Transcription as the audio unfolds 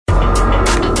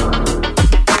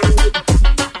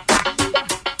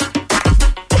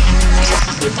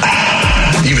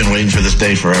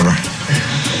stay forever.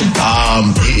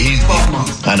 12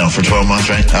 months. I know, for 12 months,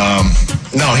 right?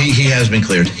 No, he has been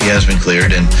cleared. He has been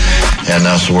cleared, and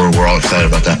so we're all excited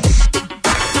about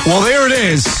that. Well, there it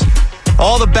is.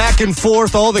 All the back and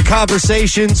forth, all the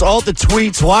conversations, all the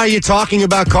tweets. Why are you talking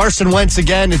about Carson Wentz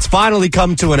again? It's finally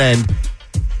come to an end.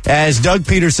 As Doug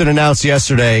Peterson announced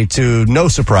yesterday, to no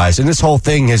surprise, and this whole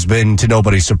thing has been to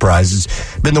nobody's surprise,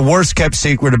 it's been the worst kept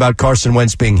secret about Carson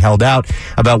Wentz being held out,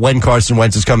 about when Carson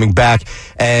Wentz is coming back,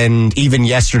 and even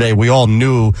yesterday we all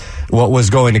knew what was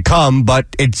going to come, but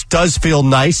it does feel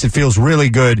nice. It feels really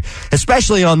good,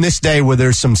 especially on this day where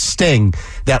there's some sting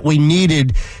that we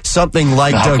needed something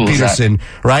like Doug Peterson,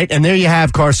 right? And there you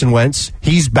have Carson Wentz.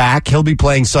 He's back. He'll be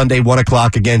playing Sunday, 1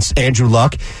 o'clock against Andrew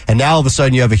Luck, and now all of a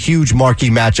sudden you have a huge marquee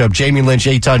matchup. Jamie Lynch,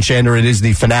 Eitan Shander, it is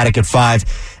the Fanatic at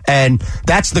 5. And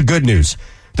that's the good news.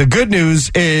 The good news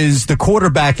is the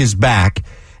quarterback is back.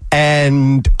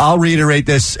 And I'll reiterate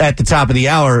this at the top of the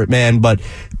hour, man, but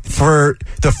for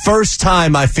the first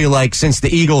time, I feel like since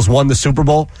the Eagles won the Super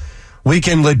Bowl, we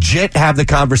can legit have the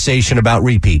conversation about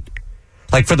repeat.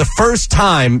 Like, for the first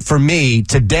time, for me,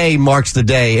 today marks the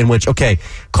day in which, okay,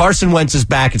 Carson Wentz is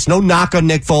back. It's no knock on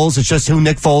Nick Foles. It's just who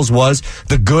Nick Foles was,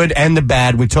 the good and the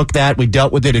bad. We took that. We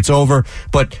dealt with it. It's over.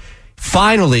 But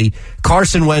finally,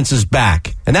 Carson Wentz is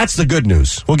back. And that's the good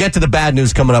news. We'll get to the bad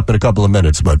news coming up in a couple of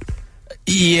minutes. But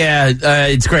yeah,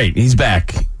 it's great. He's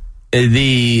back.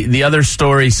 The other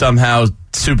story somehow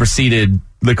superseded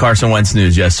the Carson Wentz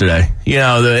news yesterday. You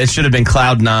know, it should have been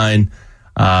Cloud 9.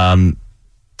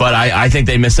 But I think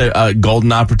they missed a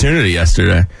golden opportunity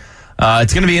yesterday.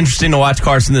 It's going to be interesting to watch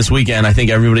Carson this weekend. I think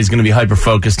everybody's going to be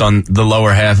hyper-focused on the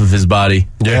lower half of his body.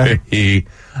 Yeah.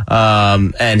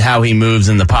 And how he moves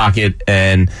in the pocket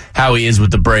and how he is with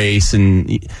the brace.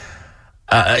 And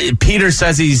Peter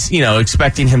says he's,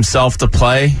 expecting himself to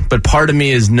play. But part of me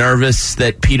is nervous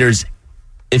that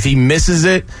if he misses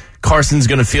it, Carson's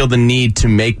going to feel the need to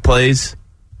make plays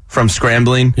from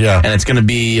scrambling. Yeah. And it's going to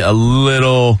be a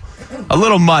little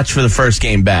much for the first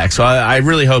game back. So I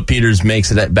really hope Peters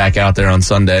makes it back out there on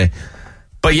Sunday.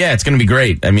 But yeah, it's going to be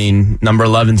great. I mean, number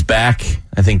 11's back.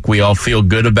 I think we all feel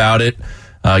good about it.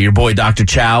 Your boy Dr.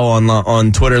 Chow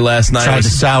on Twitter last night tried to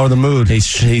sour the mood.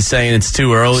 He's saying it's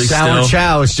too early. Sour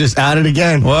Chow is just at it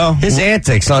again. Well, his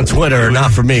antics on Twitter are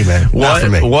not for me, man. Not for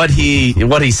me. What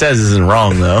he says isn't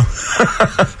wrong though.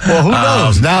 Well, who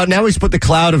knows? Now he's put the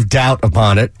cloud of doubt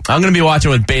upon it. I'm going to be watching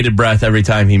with bated breath every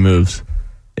time he moves.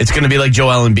 It's going to be like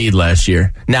Joel Embiid last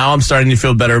year. Now I'm starting to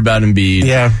feel better about Embiid.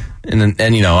 Yeah. And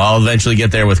I'll eventually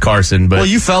get there with Carson. But well,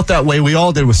 you felt that way. We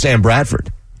all did with Sam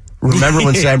Bradford. Remember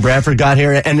when Sam Bradford got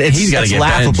here? And it's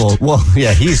laughable. Benched. Well,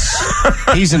 yeah,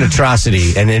 he's an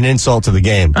atrocity and an insult to the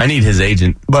game. I need his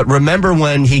agent. But remember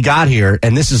when he got here,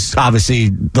 and this is obviously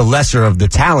the lesser of the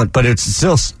talent, but it's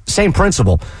still same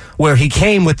principle, where he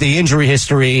came with the injury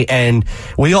history, and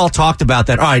we all talked about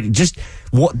that. All right, just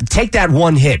take that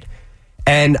one hit.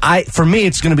 And for me,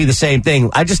 it's going to be the same thing.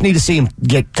 I just need to see him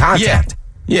get contact.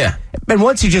 Yeah. And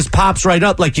once he just pops right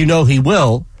up like he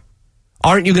will,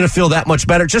 aren't you going to feel that much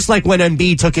better? Just like when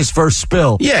Embiid took his first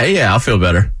spill. Yeah, I'll feel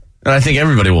better. And I think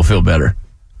everybody will feel better.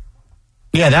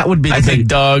 Yeah, that would be I think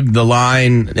Doug, the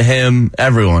line, him,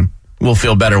 everyone will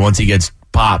feel better once he gets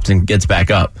popped and gets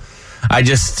back up. I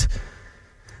just,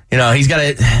 he's got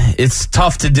to, it's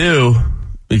tough to do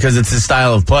because it's his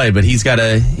style of play, but he's got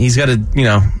to,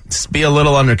 be a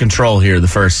little under control here the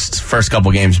first couple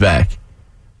games back.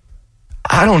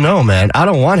 I don't know, man. I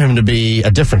don't want him to be a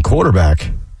different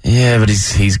quarterback. Yeah, but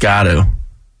he's got to.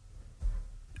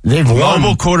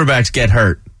 Mobile quarterbacks get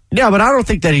hurt. Yeah, but I don't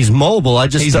think that he's mobile.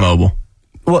 He's mobile.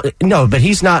 Well, no, but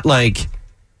he's not like,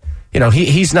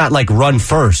 he's not like run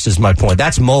first is my point.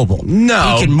 That's mobile.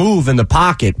 No. He can move in the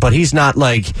pocket, but he's not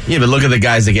like. Yeah, but look at the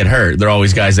guys that get hurt. They're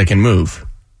always guys that can move.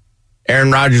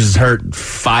 Aaron Rodgers is hurt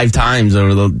 5 times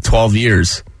over the 12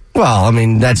 years. Well, I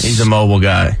mean, he's a mobile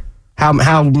guy.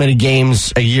 How many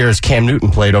games a year has Cam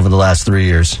Newton played over the last 3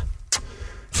 years?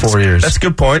 4 years. That's a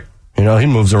good point. He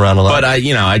moves around a lot. But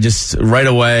I just right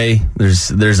away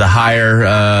there's a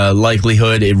higher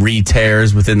likelihood it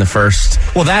re-tears within the first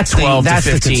 12 to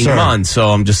 15 months. So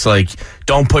I'm just like,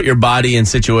 don't put your body in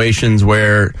situations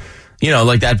where,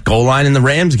 like that goal line in the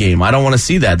Rams game. I don't want to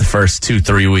see that the first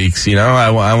 2-3 weeks.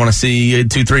 I want to see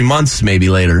 2-3 months maybe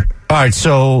later. All right,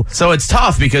 so it's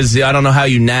tough because I don't know how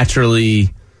you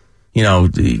naturally,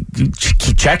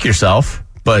 check yourself,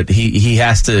 but he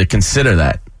has to consider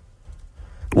that.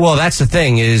 Well, that's the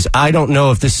thing is I don't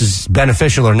know if this is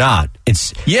beneficial or not. I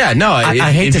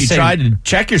hate if you try to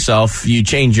check yourself, you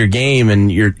change your game and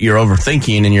you're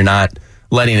overthinking and you're not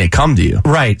letting it come to you.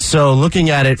 Right. So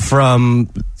looking at it from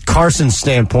Carson's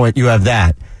standpoint, you have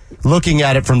that. Looking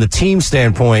at it from the team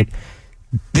standpoint,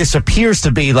 this appears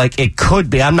to be like it could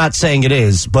be. I'm not saying it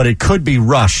is, but it could be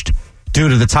rushed due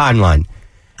to the timeline.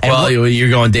 And you're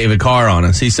going David Carr on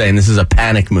us. He's saying this is a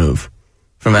panic move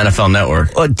from NFL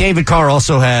Network. David Carr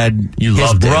also had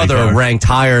his brother ranked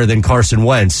higher than Carson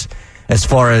Wentz as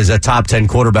far as a top 10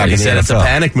 quarterback in the NFL. He said it's a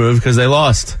panic move because they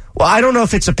lost. Well, I don't know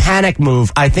if it's a panic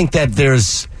move. I think that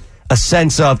there's a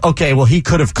sense of, okay, well,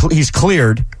 he's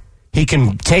cleared. He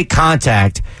can take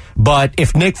contact. But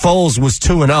if Nick Foles was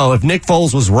 2-0, if Nick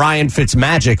Foles was Ryan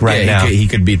Fitzmagic now, he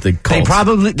could beat the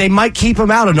Colts. They might keep him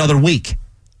out another week.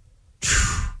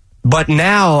 But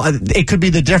now it could be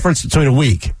the difference between a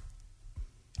week,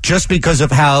 just because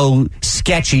of how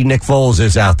sketchy Nick Foles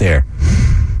is out there.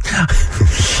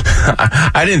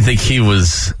 I didn't think he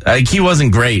was. He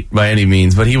wasn't great by any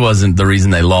means, but he wasn't the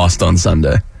reason they lost on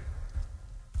Sunday.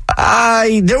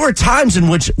 There were times in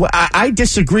which I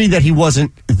disagree that he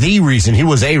wasn't the reason. He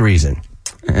was a reason.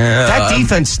 That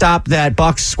defense stopped that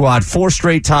Bucs squad 4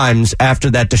 straight times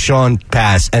after that Deshaun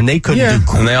pass, and they couldn't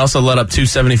do. And they also let up 2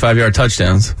 75-yard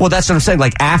touchdowns. Well, that's what I'm saying.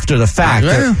 Like after the fact,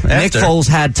 Nick Foles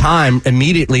had time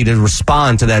immediately to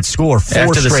respond to that score. 4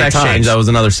 after straight the sex times. change, that was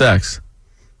another sex.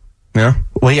 Yeah.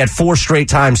 Well, he had 4 straight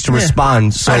times to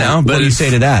respond. So I know, but what do you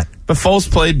say to that? But Foles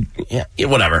played.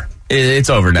 Whatever. It's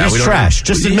over now. He's trash.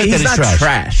 Just admit that he's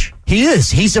trash. He is.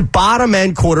 He's a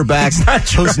bottom-end quarterback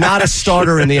who's not a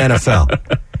starter in the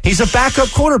NFL. He's a backup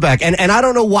quarterback, and I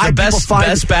don't know why the people find...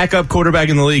 best backup quarterback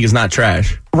in the league is not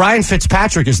trash. Ryan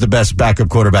Fitzpatrick is the best backup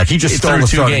quarterback. He just stole the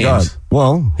starting guard.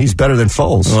 Well, he's better than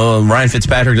Foles. Well, Ryan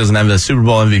Fitzpatrick doesn't have the Super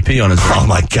Bowl MVP on his record. Oh,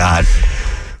 my God.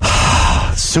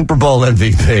 Super Bowl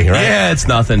MVP, right? Yeah, it's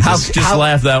nothing. Just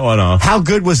laugh that one off. How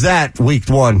good was that week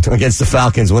 1 against the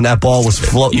Falcons when that ball was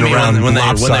floating around when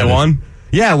they won?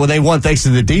 Yeah, well, they won thanks to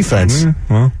the defense.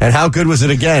 And how good was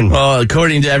it again? Well,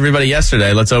 according to everybody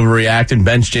yesterday, let's overreact and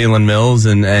bench Jalen Mills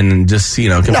and just,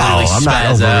 completely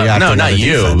spaz out. No, not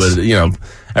you, but,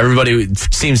 everybody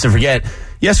seems to forget.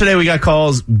 Yesterday we got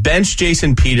calls, bench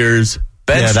Jason Peters,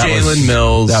 bench Jalen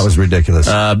Mills. That was ridiculous.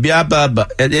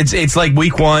 It's like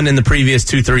week 1 and the previous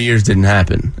 2-3 years didn't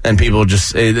happen. And people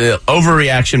just,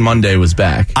 overreaction Monday was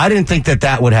back. I didn't think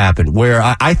that would happen, where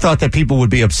I thought that people would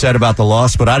be upset about the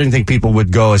loss, but I didn't think people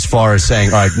would go as far as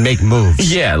saying, all right, make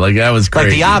moves. Yeah, like that was crazy.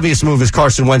 Like the obvious move is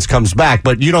Carson Wentz comes back,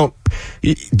 but you don't,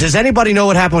 does anybody know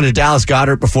what happened to Dallas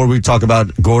Goedert before we talk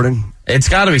about Gordon? It's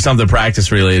got to be something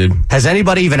practice related. Has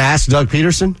anybody even asked Doug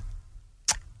Peterson?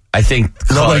 I think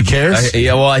nobody cares.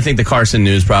 I think the Carson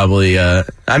news probably.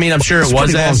 I'm sure it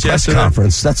was asked yesterday.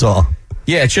 Conference. That's all.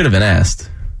 Yeah, it should have been asked.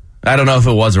 I don't know if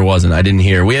it was or wasn't. I didn't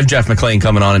hear. We have Jeff McClain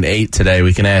coming on at 8 today.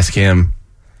 We can ask him.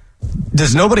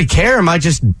 Does nobody care? Am I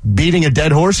just beating a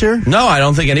dead horse here? No, I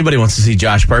don't think anybody wants to see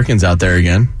Josh Perkins out there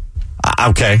again.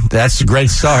 Okay, that's a great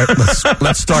start.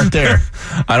 Let's start there.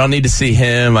 I don't need to see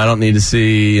him. I don't need to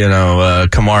see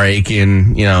Kamar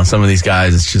Aiken. Some of these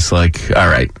guys. It's just like, all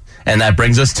right. And that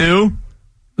brings us to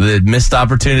the missed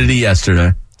opportunity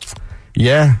yesterday.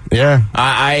 Yeah.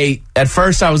 I at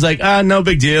first I was like, no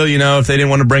big deal, if they didn't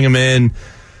want to bring him in.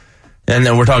 And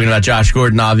then we're talking about Josh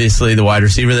Gordon, obviously, the wide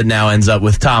receiver that now ends up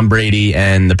with Tom Brady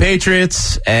and the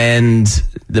Patriots. And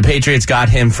the Patriots got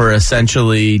him for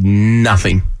essentially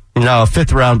nothing. No, a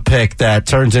 5th-round pick that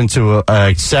turns into a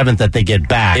 7th that they get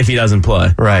back. If he doesn't play.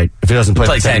 Right. If he doesn't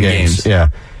play 10 games. Yeah.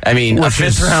 I mean, a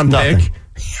 5th-round pick.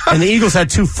 And the Eagles had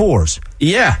 2 4s.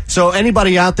 Yeah. So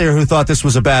anybody out there who thought this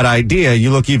was a bad idea,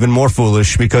 you look even more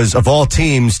foolish, because of all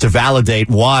teams to validate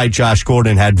why Josh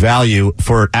Gordon had value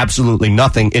for absolutely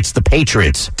nothing, it's the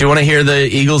Patriots. Do you want to hear the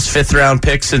Eagles' 5th-round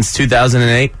pick since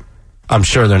 2008? I'm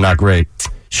sure they're not great.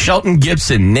 Shelton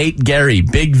Gibson, Nate Gary,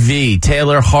 Big V,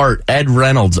 Taylor Hart, Ed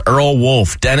Reynolds, Earl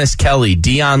Wolf, Dennis Kelly,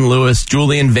 Dion Lewis,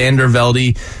 Julian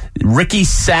Vandervelde, Ricky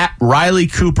Sapp, Riley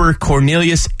Cooper,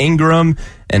 Cornelius Ingram,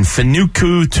 and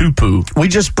Fanuku Tupu. We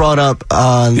just brought up...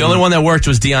 the only one that worked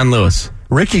was Dion Lewis.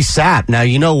 Ricky Sapp. Now,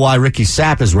 you know why Ricky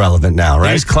Sapp is relevant now, right?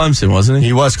 He was Clemson, wasn't he?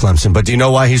 He was Clemson, but do you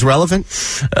know why he's relevant?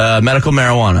 Medical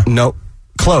marijuana. No.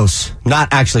 Close. Not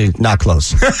close.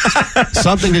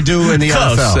 Something to do in the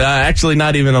NFL. Actually,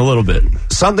 not even a little bit.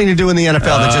 Something to do in the NFL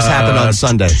that just happened on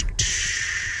Sunday.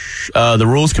 The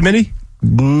Rules Committee?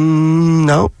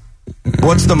 No.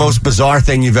 What's the most bizarre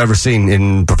thing you've ever seen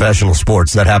in professional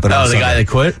sports that happened on Sunday? The guy that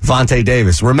quit? Vontae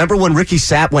Davis. Remember when Ricky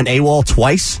Sapp went AWOL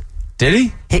twice? Did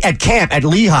he? At camp, at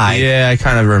Lehigh. Yeah, I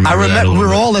kind of remember that. We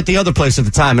were all at the other place at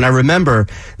the time, and I remember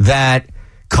that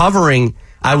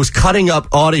I was cutting up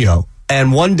audio,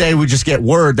 and one day we just get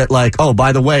word that, like, oh,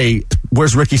 by the way,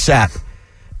 where's Ricky Sapp?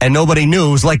 and nobody knew.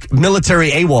 It was like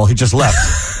military AWOL. He just left.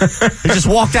 He just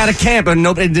walked out of camp and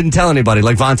nobody didn't tell anybody,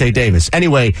 like Vontae Davis.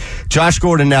 Anyway, Josh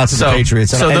Gordon now to the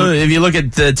Patriots. So if you look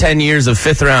at the 10 years of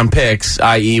fifth-round picks,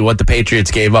 i.e., what the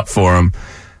Patriots gave up for him,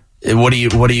 what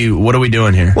are we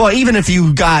doing here? Well, even if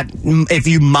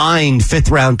you mined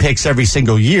fifth-round picks every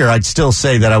single year, I'd still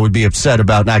say that I would be upset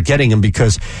about not getting them,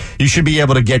 because you should be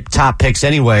able to get top picks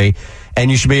anyway,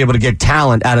 and you should be able to get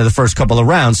talent out of the first couple of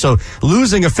rounds. So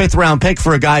losing a fifth-round pick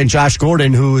for a guy in Josh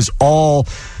Gordon who is all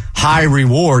high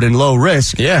reward and low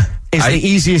risk is the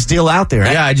easiest deal out there.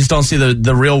 Yeah, I just don't see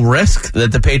the real risk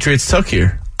that the Patriots took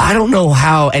here. I don't know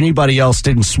how anybody else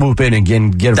didn't swoop in and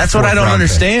get a That's what I don't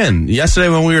understand. Pick. Yesterday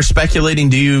when we were speculating,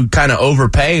 do you kind of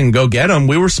overpay and go get them?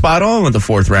 We were spot on with the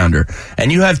fourth rounder.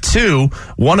 And you have two,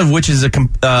 one of which is a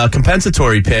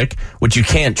compensatory pick, which you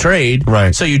can't trade.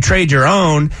 Right. So you trade your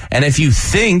own, and if you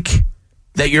think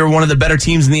that you're one of the better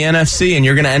teams in the NFC and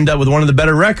you're going to end up with one of the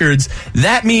better records,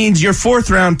 that means your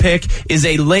fourth-round pick is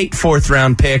a late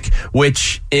fourth-round pick,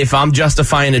 which, if I'm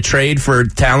justifying a trade for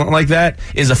talent like that,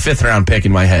 is a fifth-round pick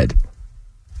in my head.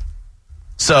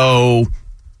 So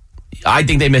I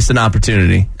think they missed an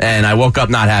opportunity, and I woke up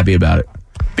not happy about it,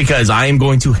 because I am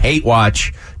going to hate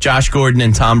watch Josh Gordon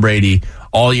and Tom Brady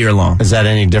all year long. Is that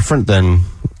any different than...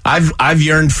 I've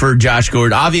yearned for Josh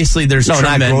Gordon. Obviously, there's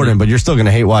not Gordon, but you're still going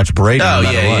to hate watch Brady. Oh,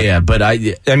 yeah. But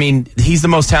I mean, he's the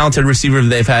most talented receiver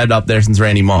they've had up there since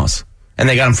Randy Moss, and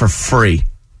they got him for free.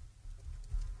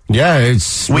 Yeah,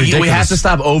 it's we have to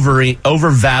stop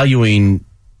overvaluing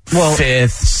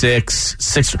fifth,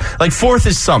 sixth. Like fourth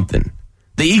is something.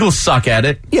 The Eagles suck at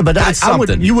it. Yeah, but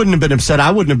you wouldn't have been upset.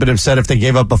 I wouldn't have been upset if they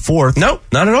gave up a fourth. Nope,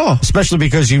 not at all. Especially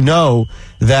because you know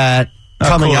that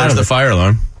coming out of the fire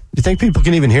alarm. You think people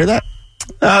can even hear that?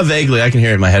 Vaguely. I can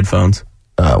hear it in my headphones.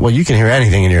 Well, you can hear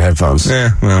anything in your headphones. Yeah,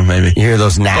 well, maybe. You hear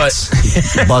those gnats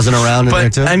buzzing around in there,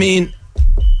 too? I mean,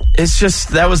 it's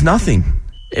just, that was nothing.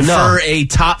 For a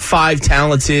top 5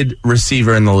 talented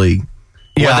receiver in the league.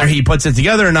 Yeah. Whether he puts it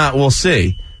together or not, we'll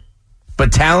see.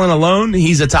 But talent alone,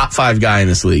 he's a top 5 guy in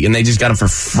this league, and they just got him for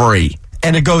free.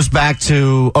 And it goes back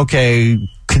to,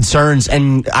 concerns,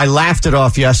 and I laughed it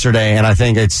off yesterday, and I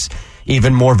think it's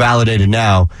even more validated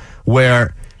now,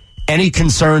 where any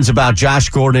concerns about Josh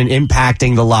Gordon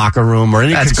impacting the locker room or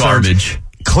any That's concerns, garbage.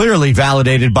 Clearly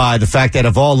validated by the fact that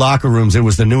of all locker rooms, it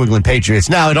was the New England Patriots.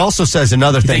 Now, it also says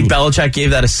another thing. You think Belichick gave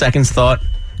that a second thought?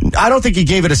 I don't think he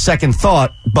gave it a second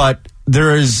thought, but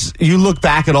you look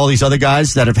back at all these other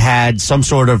guys that have had some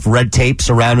sort of red tape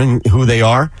surrounding who they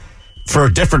are for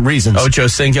different reasons. Ocho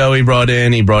Cinco he brought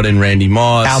in Randy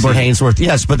Moss. Albert Hainsworth,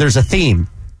 yes, but there's a theme,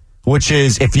 which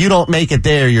is if you don't make it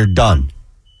there, you're done.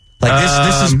 Like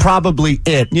this is probably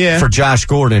it for Josh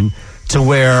Gordon, to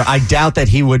where I doubt that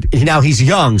he would. Now he's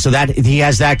young, so that he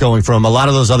has that going for him. A lot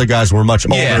of those other guys were much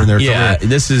older in their career.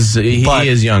 He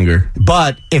is younger.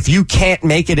 But if you can't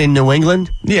make it in New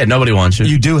England, nobody wants you.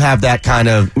 You do have that kind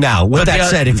of. Now, with that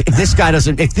said, if this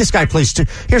guy plays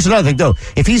here's another thing though.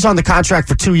 If he's on the contract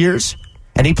for 2 years.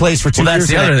 And he plays for 2 years. That's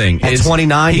the other thing. At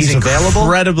 29, he's available.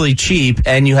 Incredibly cheap,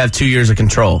 and you have 2 years of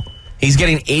control. He's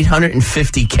getting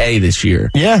 $850K this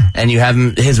year. Yeah. And you have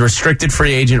his restricted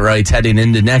free agent rights heading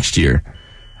into next year.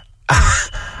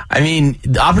 I mean,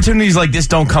 opportunities like this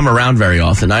don't come around very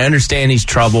often. I understand he's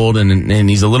troubled and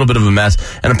he's a little bit of a mess.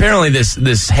 And apparently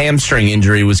this hamstring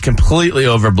injury was completely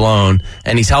overblown,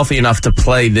 and he's healthy enough to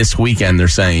play this weekend, they're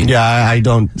saying. Yeah, I'm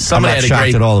not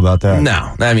shocked at all about that.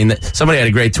 No. I mean, somebody had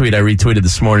a great tweet I retweeted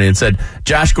this morning. It said,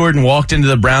 Josh Gordon walked into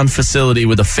the Brown facility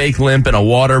with a fake limp and a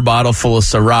water bottle full of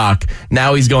Ciroc.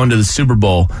 Now he's going to the Super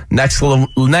Bowl. Next level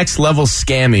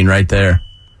scamming right there.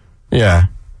 Yeah.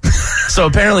 So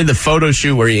apparently the photo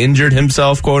shoot where he injured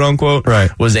himself, quote unquote,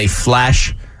 was a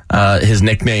Flash, his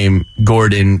nickname,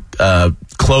 Gordon,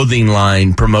 clothing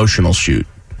line promotional shoot.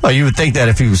 Well, you would think that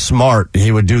if he was smart,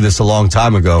 he would do this a long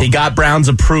time ago. He got Brown's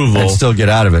approval. And still get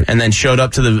out of it. And then showed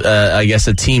up to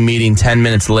a team meeting 10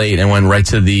 minutes late and went right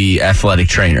to the athletic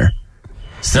trainer.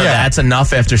 So that's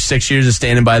enough after 6 years of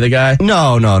standing by the guy?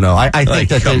 No. I think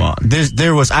that come on.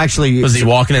 There was actually... Was he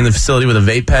walking in the facility with a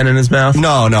vape pen in his mouth?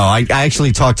 No. I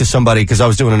actually talked to somebody because I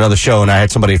was doing another show and I had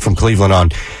somebody from Cleveland on.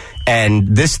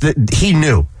 And he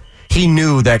knew. He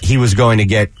knew that he was going to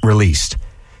get released.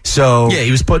 So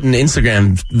he was putting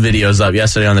Instagram videos up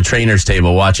yesterday on the trainer's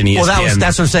table watching ESPN. Well,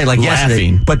 that's what I'm saying. Like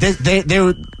laughing.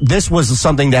 Yesterday. But this was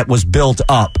something that was built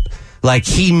up. Like,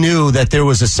 he knew that there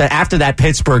was after that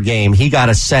Pittsburgh game, he got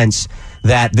a sense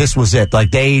that this was it. Like,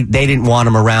 they didn't want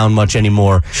him around much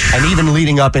anymore. And even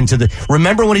leading up into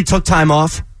remember when he took time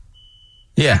off?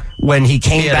 Yeah. When he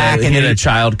came back and he had a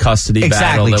child custody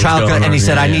battle. Exactly, and he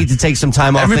said, I need to take some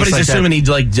time off. Everybody's assuming he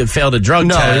failed a drug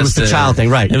test. No, it was the child thing,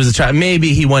 right. It was a child.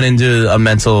 Maybe he went into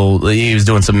he was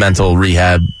doing some mental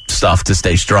rehab stuff to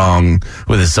stay strong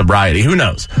with his sobriety. Who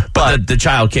knows? But the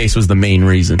child case was the main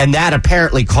reason. And that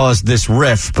apparently caused this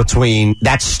rift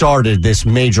started this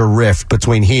major rift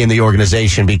between he and the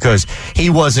organization, because he,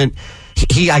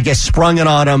 I guess, sprung it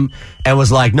on him and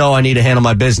was like, no, I need to handle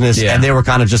my business. Yeah. And they were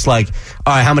kind of just like,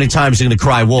 all right, how many times are you going to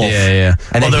cry wolf? Yeah.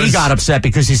 And then he got upset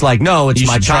because he's like, no, it's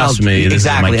my child. Trust me.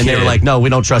 Exactly. And they were like, no, we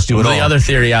don't trust you at all. The other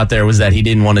theory out there was that he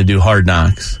didn't want to do Hard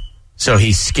Knocks. So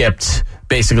he skipped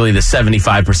basically the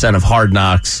 75% of Hard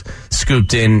Knocks,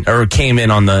 scooped in or came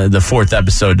in on the fourth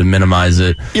episode to minimize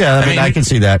it. Yeah, I mean, I can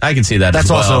see that. I can see that. That's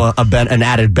as well. also an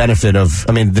added benefit of.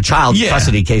 I mean, the child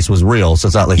custody case was real, so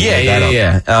it's not like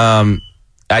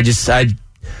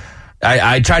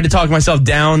I tried to talk myself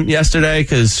down yesterday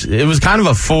because it was kind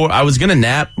of I was gonna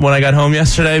nap when I got home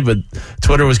yesterday, but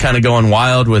Twitter was kind of going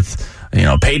wild with.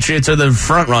 Patriots are the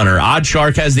front runner. Odd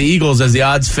Shark has the Eagles as the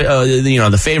odds,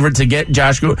 the favorite to get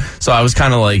Josh Gordon. So I was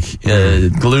kind of like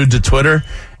glued to Twitter,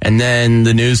 and then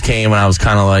the news came, and I was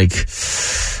kind of like,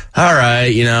 all right,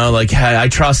 I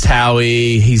trust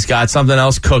Howie. He's got something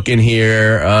else cooking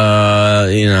here.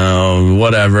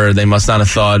 Whatever. They must not have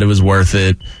thought it was worth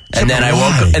it. And then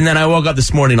I woke up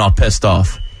this morning all pissed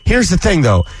off. Here's the thing,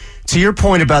 though. To your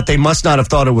point about they must not have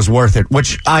thought it was worth it,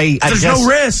 which I There's guess, no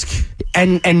risk.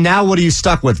 And now what are you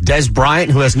stuck with? Des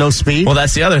Bryant, who has no speed? Well,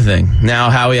 that's the other thing. Now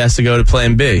Howie has to go to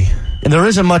plan B. And there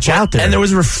isn't much out there. And there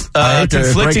was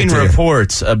conflicting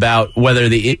reports about whether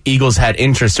the Eagles had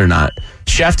interest or not.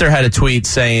 Schefter had a tweet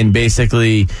saying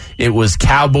basically it was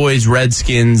Cowboys,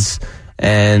 Redskins,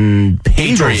 and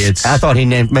Patriots. Eagles. I thought he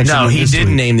mentioned. No, he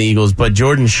didn't name the Eagles, but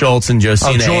Jordan Schultz and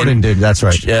Josina. Oh, Jordan did. That's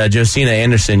right. Josina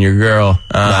Anderson, your girl.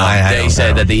 They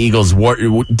said that the Eagles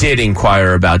did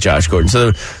inquire about Josh Gordon.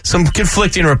 So some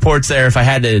conflicting reports there. If I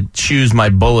had to choose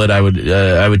my bullet, I would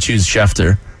choose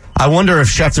Schefter. I wonder if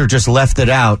Schefter just left it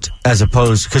out as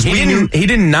opposed because he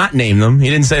did not name them. He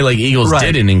didn't say like Eagles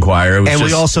didn't inquire. It was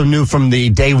we also knew from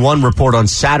the day one report on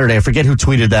Saturday. I forget who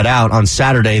tweeted that out on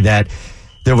Saturday that.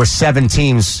 There were 7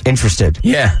 teams interested.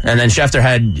 Yeah, and then Schefter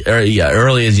had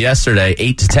early as yesterday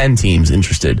 8 to 10 teams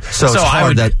interested. So it's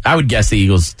hard I would guess the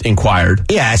Eagles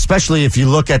inquired. Yeah, especially if you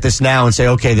look at this now and say,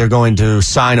 okay, they're going to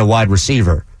sign a wide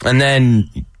receiver, and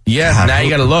then now you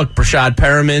got to look. Brashad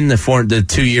Perriman, the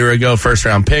 2 year ago first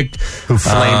round pick, who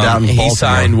flamed out in Baltimore. He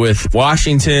signed with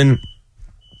Washington.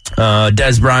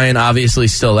 Des Bryant obviously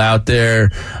still out there.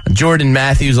 Jordan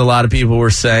Matthews, a lot of people were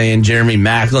saying. Jeremy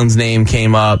Macklin's name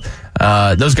came up.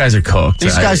 Those guys are cooked.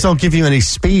 These guys don't give you any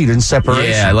speed and separation.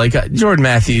 Yeah, like Jordan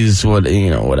Matthews,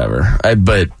 whatever.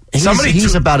 But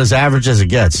he's about as average as it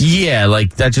gets. Yeah,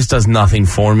 like that just does nothing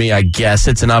for me. I guess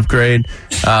it's an upgrade.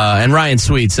 And Ryan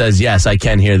Sweet says, yes, I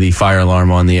can hear the fire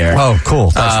alarm on the air. Oh,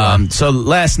 cool. So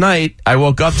last night, I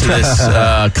woke up to this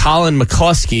Colin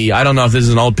McCluskey. I don't know if this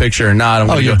is an old picture or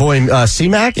not. Your boy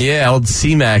C-Mac? Yeah, old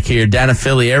C-Mac here down at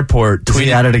Philly Airport. Is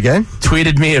he at it again?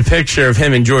 Tweeted me a picture of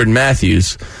him and Jordan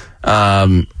Matthews.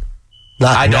 I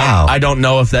don't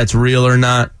know if that's real or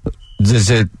not. Is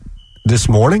it this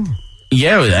morning?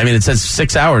 Yeah, I mean, it says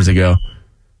 6 hours ago.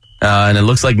 And it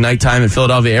looks like nighttime at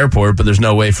Philadelphia Airport, but there's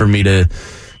no way for me to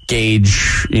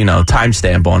gauge,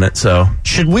 timestamp on it. So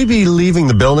should we be leaving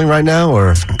the building right now,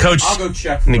 or Coach? I'll go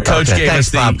check. For Coach you. gave Thanks,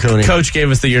 us Bob Cooney. Coach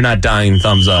gave us the "you're not dying"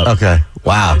 thumbs up. Okay.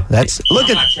 Wow. That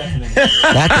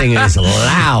thing is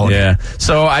loud. Yeah.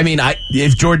 So I mean,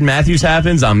 if Jordan Matthews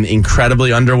happens, I'm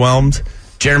incredibly underwhelmed.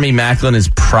 Jeremy Maclin is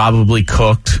probably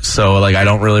cooked, so I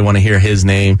don't really want to hear his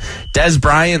name. Des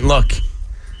Bryant, look.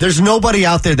 There's nobody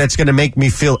out there that's going to make me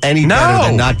feel any better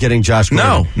than not getting Josh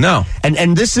Gordon. No.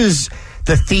 And this is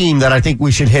the theme that I think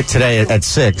we should hit today at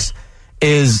 6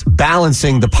 is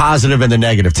balancing the positive and the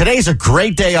negative. Today's a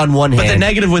great day on one hand. But the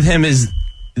negative with him is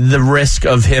the risk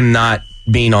of him not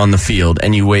being on the field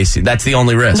and you wasting. That's the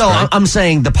only risk. No, right? I'm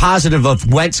saying the positive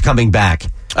of Wentz coming back.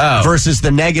 Versus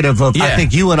the negative of, I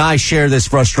think you and I share this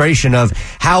frustration of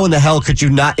how in the hell could you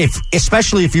not,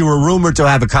 especially if you were rumored to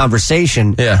have a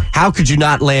conversation, how could you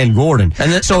not land Gordon?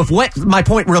 And so my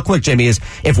point real quick, Jimmy, is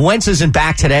if Wentz isn't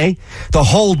back today, the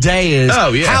whole day is,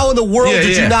 how in the world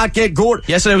did you not get Gordon?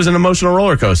 Yesterday was an emotional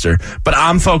roller coaster, but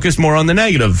I'm focused more on the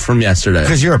negative from yesterday.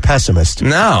 Because you're a pessimist.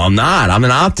 No, I'm not. I'm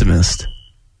an optimist.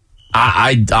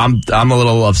 I'm a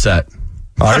little upset.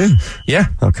 Are you? Yeah.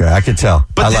 Okay, I can tell.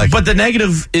 But the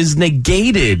negative is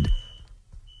negated.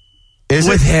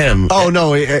 with him. Oh,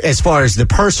 no, as far as the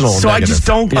personal So negative. I just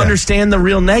don't understand the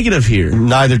real negative here.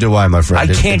 Neither do I, my friend.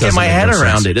 I can't get my head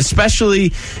around it,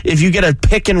 especially if you get a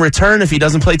pick in return if he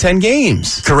doesn't play 10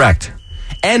 games. Correct.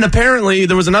 And apparently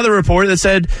there was another report that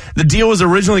said the deal was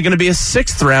originally going to be a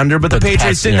 6th rounder, but the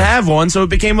Patriots didn't have one, so it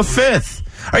became a 5th.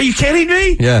 Are you kidding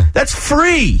me? Yeah. That's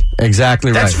free.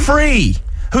 Exactly right. That's free.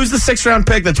 Who's the 6th round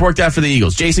pick that's worked out for the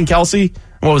Eagles? Jason Kelsey?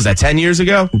 What was that, 10 years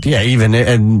ago? Yeah,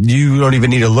 and you don't even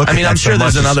need to look at that. I mean, I'm sure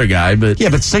there's another guy, but... Yeah,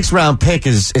 but 6th round pick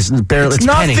is barely... It's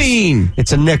nothing. Pennies.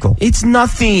 It's a nickel. It's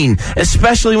nothing,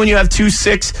 especially when you have 2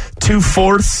 6, 2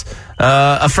 4ths,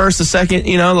 a first, a second.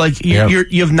 You know, like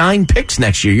you have 9 picks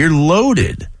next year. You're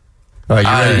loaded. All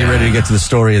right, you ready to get to the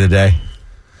story of the day?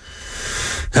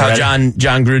 How John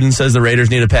Gruden says the Raiders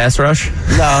need a pass rush? No,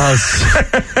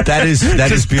 that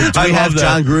is beautiful. Do we have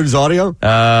John Gruden's audio?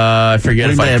 I forget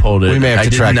if I pulled it. We may have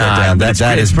to track that down.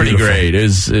 That is pretty beautiful. great.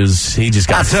 He just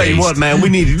got. I'll tell you what, man.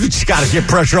 We just got to get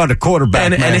pressure on the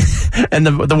quarterback, man. And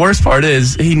the worst part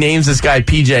is he names this guy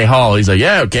PJ Hall. He's like,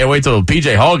 yeah, can't wait till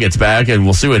PJ Hall gets back and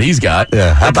we'll see what he's got.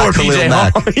 Yeah, how about poor Khalil PJ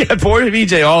Mack? Hall. Yeah, poor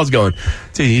PJ Hall is going,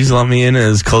 dude, you just let me in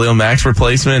as Khalil Mack's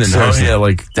replacement,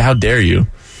 and how dare you?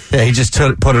 Yeah, he just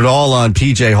put it all on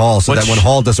P.J. Hall so that when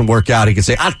Hall doesn't work out, he can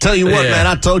say, I'll tell you what, man,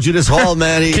 I told you this Hall,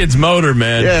 man. Kid's motor,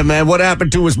 man. Yeah, man, what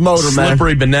happened to his motor, man?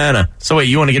 Slippery banana. So wait,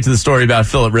 you want to get to the story about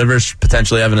Phillip Rivers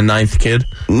potentially having a 9th kid?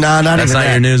 No, not That's even not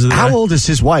that. your news of the day? How old is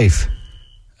his wife?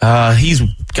 He's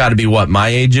got to be, my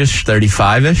age-ish,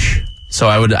 35-ish? So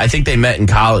I think they met in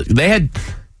college. They had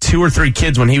 2 or 3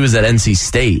 kids when he was at NC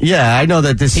State. Yeah, I know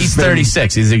that He's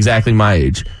 36. He's exactly my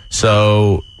age.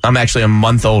 So I'm actually a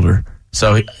month older.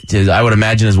 So I would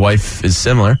imagine his wife is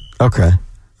similar. Okay.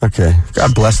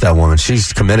 God bless that woman.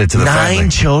 She's committed to the 9 family. 9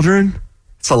 children?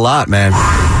 It's a lot, man.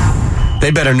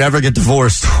 They better never get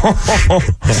divorced.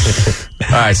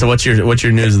 All right, so what's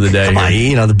your news of the day? Come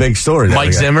on, the big story.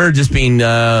 Mike Zimmer just being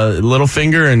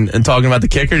Littlefinger and talking about the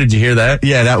kicker. Did you hear that?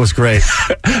 Yeah, that was great.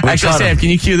 Actually, Sam, can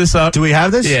you cue this up? Do we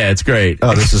have this? Yeah, it's great.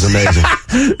 Oh, this is amazing.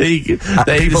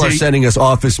 People are sending us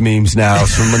office memes now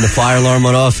from when the fire alarm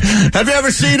went off. Have you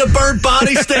ever seen a burnt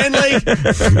body, Stanley?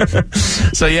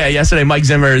 So, yeah, yesterday, Mike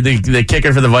Zimmer, the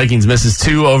kicker for the Vikings, misses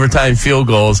 2 overtime field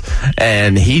goals,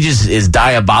 and he just is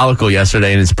diabolical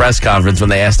yesterday in his press conference when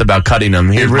they asked about cutting him.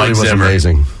 Here's Mike Zimmer.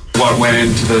 Amazing. What went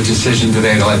into the decision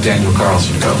today to let Daniel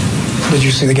Carlson go? Did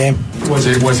you see the game? Was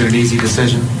it an easy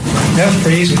decision? Yeah,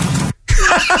 pretty easy.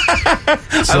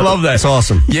 I love that. It's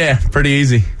awesome. Yeah, pretty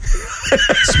easy.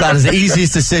 It's about the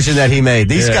easiest decision that he made.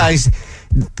 These guys,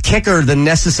 kicker, the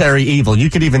necessary evil. You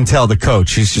could even tell the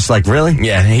coach. He's just like, really?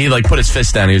 Yeah, he put his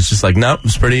fist down. He was just like, nope,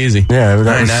 it's pretty easy. Yeah,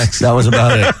 that was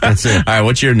about it. That's it. All right,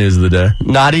 what's your news of the day?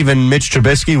 Not even Mitch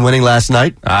Trubisky winning last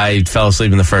night? I fell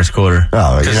asleep in the first quarter.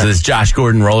 Oh, because of this Josh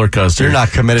Gordon roller coaster. You're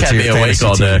not committed to your kept me awake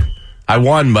all day. I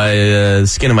won by the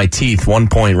skin of my teeth. 1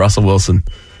 point, Russell Wilson.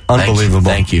 Unbelievable.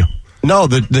 Thank you. No,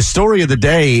 the story of the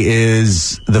day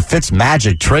is the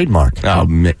Fitzmagic trademark. Oh,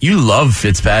 man. You love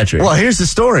Fitzpatrick. Well, here's the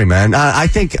story, man. I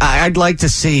think I'd like to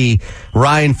see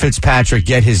Ryan Fitzpatrick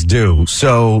get his due.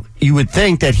 So you would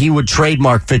think that he would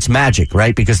trademark Fitzmagic,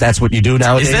 right? Because that's what you do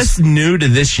nowadays. Is this new to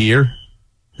this year?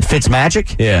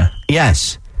 Fitzmagic? Yeah.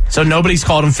 Yes. So nobody's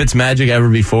called him Fitzmagic ever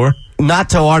before?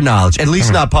 Not to our knowledge, at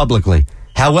least not publicly.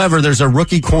 However, there's a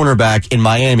rookie cornerback in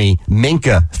Miami,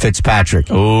 Minka Fitzpatrick.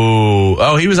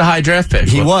 Oh, he was a high draft pick.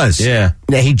 He was. Yeah.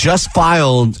 Now, he just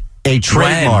filed a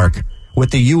trademark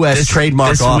with the U.S.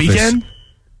 Trademark Office. This weekend?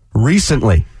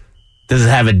 Recently. Does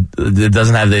it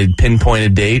doesn't have the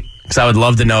pinpointed date? Because I would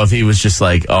love to know if he was just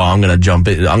like, I'm going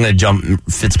to jump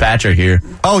Fitzpatrick here.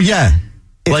 Oh, yeah.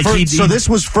 So this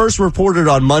was first reported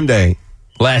on Monday.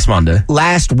 Last Monday.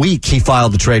 Last week, he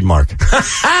filed the trademark.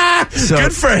 So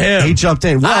good for him. He jumped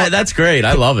in. Well, that's great.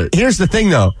 I love it. Here's the thing,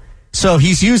 though. So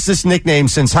he's used this nickname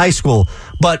since high school,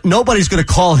 but nobody's going to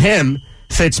call him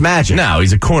Fitzmagic. No,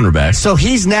 he's a cornerback. So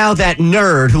he's now that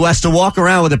nerd who has to walk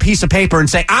around with a piece of paper and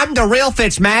say, I'm the real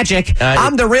Fitzmagic.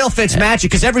 I'm the real Fitzmagic,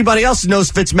 because everybody else knows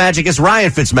Fitzmagic is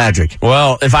Ryan Fitzmagic.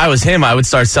 Well, if I was him, I would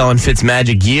start selling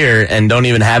Fitzmagic gear and don't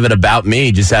even have it about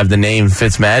me. Just have the name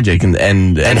Fitzmagic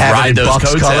and ride those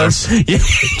Bucks coattails. colors.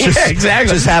 Yeah,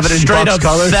 exactly. Just have it in straight Bucks up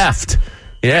colors. theft.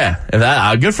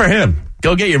 Yeah, good for him.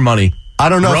 Go get your money. I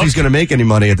don't know if he's going to make any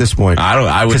money at this point.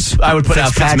 I would put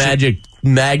out Fitzmagic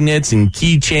magnets and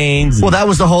keychains. Well, that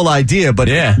was the whole idea, but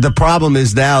the problem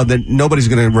is now that nobody's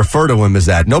going to refer to him as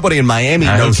that. Nobody in Miami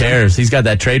knows who cares? He's got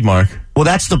that trademark. Well,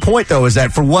 that's the point, though, is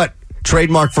that for what?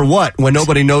 Trademark for what? When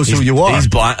nobody knows who you are.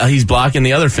 He's blocking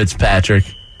the other Fitzpatrick.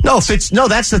 No,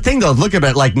 that's the thing, though. Look at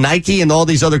it. Like Nike and all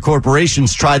these other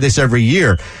corporations try this every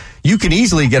year. You can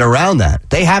easily get around that.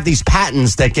 They have these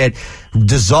patents that get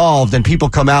dissolved, and people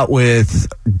come out with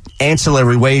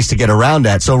ancillary ways to get around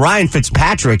that. So Ryan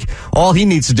Fitzpatrick, all he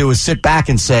needs to do is sit back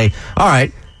and say, all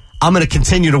right, I'm going to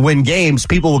continue to win games.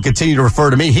 People will continue to refer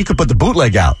to me. He could put the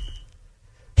bootleg out.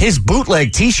 His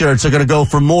bootleg T-shirts are going to go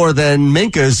for more than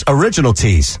Minka's original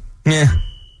tees. Yeah.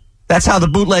 That's how the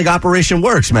bootleg operation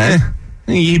works, man. Yeah.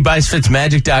 He buys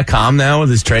Fitzmagic.com now with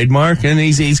his trademark, and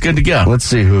he's good to go. Let's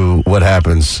see what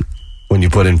happens when you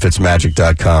put in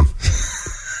Fitzmagic.com.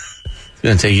 It's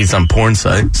going to take you to some porn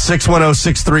site.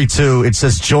 610-632. It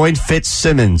says, join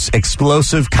Fitzsimmons.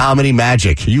 Explosive comedy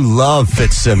magic. You love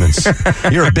Fitzsimmons.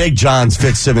 You're a big John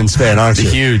Fitzsimmons fan, aren't you?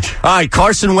 Huge. All right,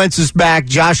 Carson Wentz is back.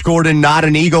 Josh Gordon, not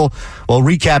an Eagle. We'll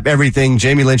recap everything.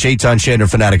 Jamie Lynch, Eitan Shander,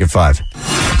 Fanatic at 5.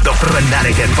 The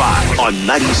Fanatic at 5 on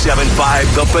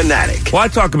 97.5 The Fanatic. Well, I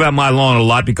talk about my lawn a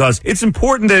lot because it's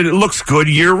important that it looks good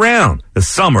year-round. The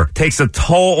summer takes a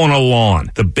toll on a lawn.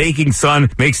 The baking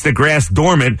sun makes the grass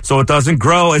dormant so it doesn't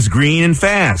grow as green and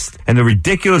fast. And the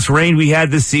ridiculous rain we had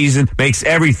this season makes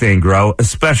everything grow,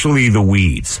 especially the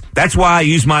weeds. That's why I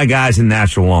use my guys in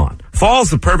Natural Lawn. Fall's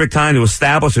the perfect time to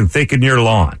establish and thicken your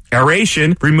lawn.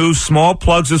 Aeration removes small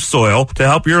plugs of soil to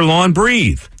help your lawn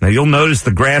breathe. Now you'll notice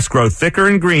the grass grow thicker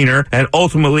and greener and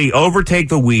ultimately overtake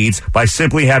the weeds by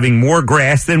simply having more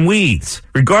grass than weeds.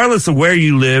 Regardless of where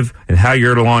you live and how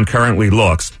your lawn currently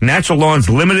looks, Natural Lawn's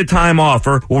limited time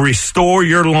offer will restore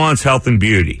your lawn's health and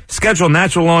beauty. Schedule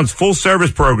Natural Lawn's full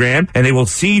service program and they will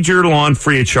seed your lawn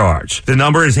free of charge. The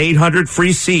number is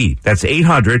 800-FREE-SEED. That's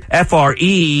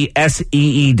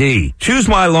 800-FREESEED. Choose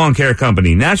my lawn care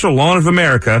company, Natural Lawn of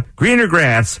America. Greener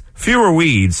grass, fewer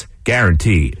weeds,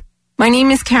 guaranteed. My name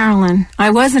is Carolyn.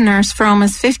 I was a nurse for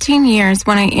almost 15 years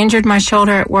when I injured my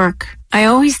shoulder at work. I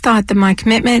always thought that my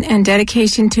commitment and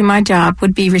dedication to my job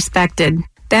would be respected.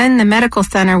 Then the medical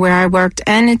center where I worked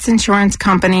and its insurance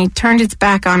company turned its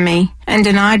back on me and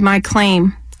denied my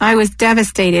claim. I was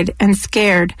devastated and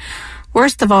scared.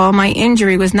 Worst of all, my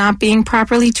injury was not being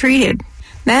properly treated.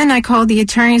 Then I called the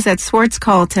attorneys at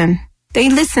Swartz-Colleton. They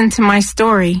listened to my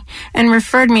story and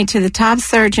referred me to the top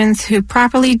surgeons who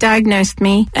properly diagnosed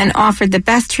me and offered the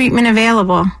best treatment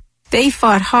available. They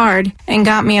fought hard and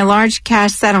got me a large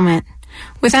cash settlement.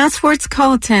 Without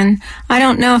Swartz-Colleton, I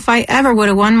don't know if I ever would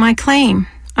have won my claim.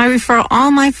 I refer all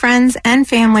my friends and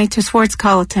family to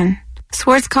Swartz-Colleton.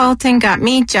 Swartz-Colleton got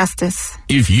me justice.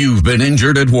 If you've been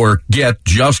injured at work, get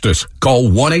justice. Call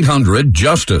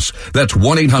 1-800-JUSTICE. That's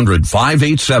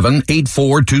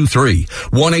 1-800-587-8423.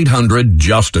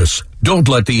 1-800-JUSTICE. Don't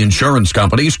let the insurance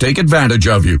companies take advantage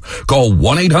of you. Call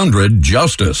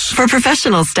 1-800-JUSTICE. For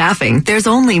professional staffing, there's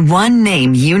only one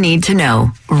name you need to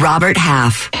know. Robert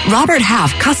Half. Robert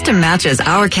Half custom matches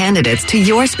our candidates to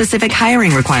your specific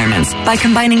hiring requirements by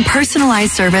combining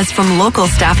personalized service from local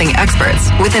staffing experts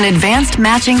with an advanced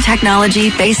matching technology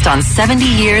based on 70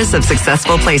 years of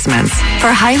successful placements.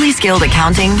 For highly skilled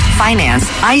accounting, finance,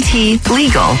 IT,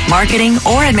 legal, marketing,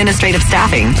 or administrative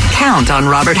staffing, count on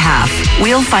Robert Half.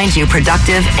 We'll find you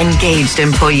productive, engaged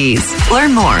employees.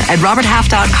 Learn more at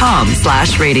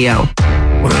roberthalf.com/radio.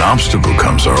 When an obstacle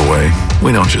comes our way,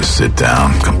 we don't just sit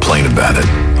down, complain about it,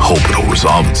 hope it'll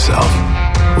resolve itself.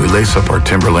 We lace up our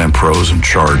Timberland pros and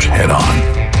charge head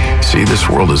on. See, this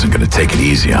world isn't going to take it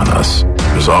easy on us.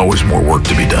 There's always more work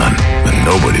to be done, and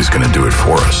nobody's going to do it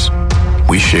for us.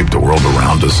 We shape the world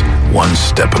around us one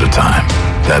step at a time.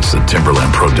 That's the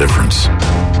Timberland Pro difference.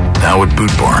 Now at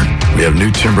Boot Barn, we have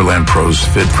new Timberland Pros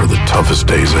fit for the toughest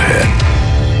days ahead.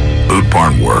 Boot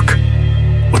Barn work.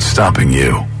 What's stopping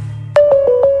you?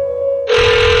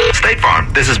 State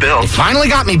Farm, this is Bill. You finally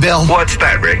got me, Bill. What's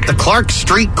that, Rick? The Clark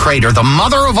Street crater, the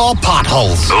mother of all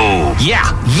potholes. Oh.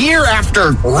 Yeah, year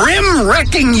after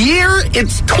rim-wrecking year,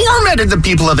 it's tormented the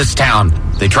people of this town.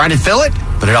 They try to fill it,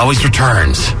 but it always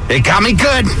returns. It got me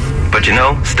good. But you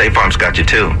know, State Farm's got you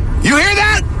too. You hear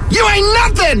that? You ain't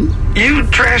nothing! You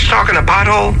trash talking a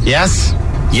pothole? Yes.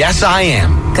 Yes, I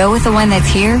am. Go with the one that's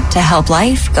here to help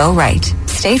life go right.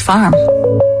 State Farm.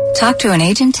 Talk to an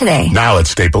agent today. Now at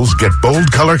Staples, get bold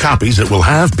color copies that will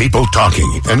have people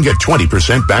talking and get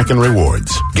 20% back in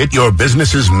rewards. Get your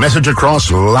business's message across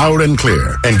loud and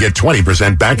clear and get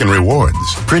 20% back in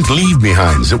rewards. Print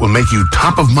leave-behinds that will make you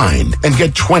top of mind and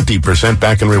get 20%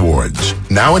 back in rewards.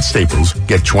 Now at Staples,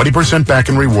 get 20% back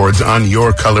in rewards on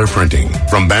your color printing.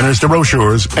 From banners to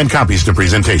brochures and copies to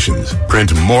presentations.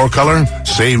 Print more color,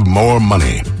 save more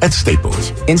money at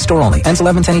Staples. In-store only. Ends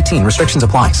 11/10/18. Restrictions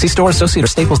apply. See store associate or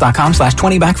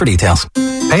staples.com/20back for details.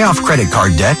 Pay off credit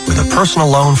card debt with a personal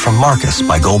loan from Marcus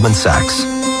by Goldman Sachs.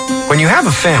 When you have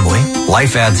a family,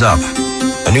 life adds up.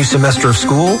 A new semester of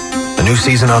school, a new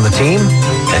season on the team,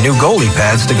 and new goalie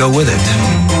pads to go with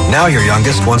it. Now your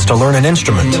youngest wants to learn an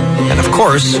instrument. And of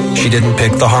course, she didn't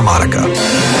pick the harmonica.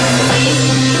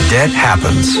 Debt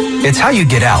happens. It's how you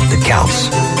get out that counts.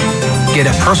 Get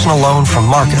a personal loan from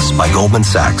Marcus by Goldman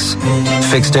Sachs.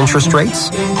 Fixed interest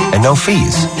rates and no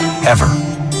fees, ever.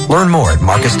 Learn more at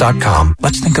Marcus.com.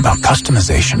 Let's think about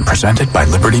customization presented by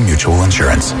Liberty Mutual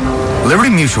Insurance. Liberty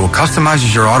Mutual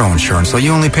customizes your auto insurance so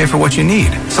you only pay for what you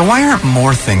need. So why aren't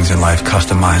more things in life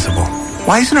customizable?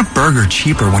 Why isn't a burger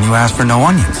cheaper when you ask for no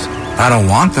onions? I don't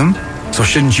want them, so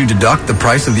shouldn't you deduct the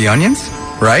price of the onions?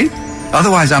 Right?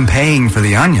 Otherwise, I'm paying for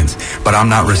the onions, but I'm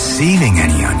not receiving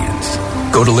any onions.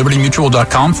 Go to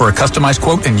libertymutual.com for a customized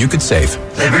quote and you could save.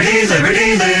 Liberty,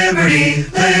 liberty, liberty,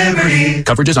 liberty.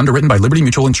 Coverage is underwritten by Liberty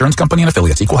Mutual Insurance Company and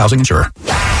affiliates. Equal housing insurer.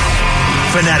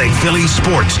 Fanatic Philly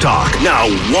Sports Talk. Now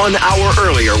 1 hour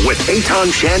earlier with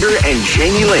Eitan Shander and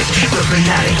Jamie Lynch. The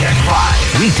Fanatic at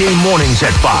 5. Weekday mornings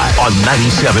at 5 on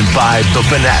 97.5 The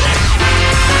Fanatic.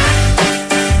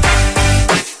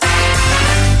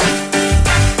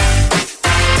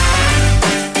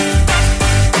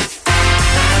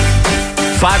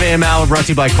 5 a.m. hour brought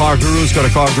to you by Car Gurus. Go to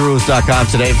cargurus.com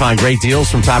today. Find great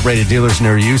deals from top-rated dealers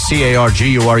near you.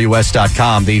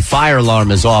 CARGURUS.com. The fire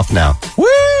alarm is off now.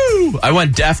 Woo! I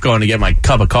went deaf going to get my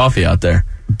cup of coffee out there.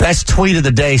 Best tweet of the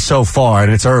day so far,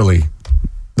 and it's early.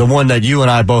 The one that you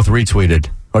and I both retweeted.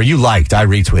 Or you liked, I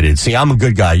retweeted. See, I'm a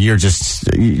good guy. You're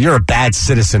a bad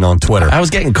citizen on Twitter. I was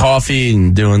getting coffee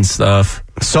and doing stuff.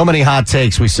 So many hot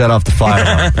takes we set off the fire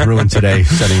alarm. Ruined today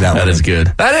setting that one. That is good.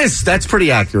 That's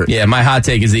pretty accurate. Yeah, my hot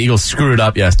take is the Eagles screwed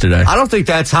up yesterday. I don't think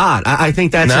that's hot. I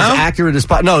think that's as accurate as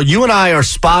spot. No, you and I are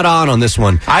spot on this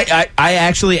one. I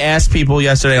actually asked people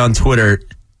yesterday on Twitter,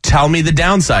 tell me the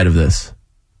downside of this.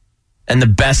 And the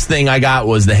best thing I got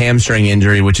was the hamstring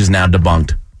injury, which is now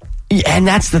debunked. And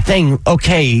that's the thing.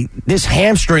 Okay, this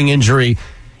hamstring injury,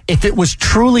 if it was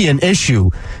truly an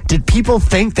issue, did people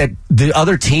think that the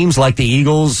other teams like the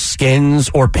Eagles, Skins,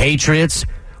 or Patriots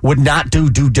would not do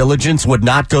due diligence, would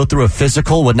not go through a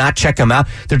physical, would not check them out?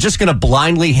 They're just going to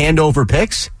blindly hand over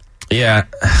picks? Yeah.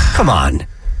 Come on.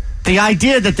 The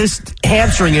idea that this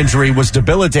hamstring injury was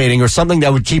debilitating or something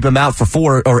that would keep him out for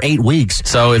 4 or 8 weeks.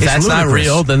 So if that's ludicrous. Not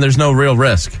real, then there's no real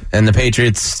risk. And the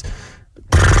Patriots...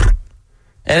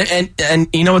 And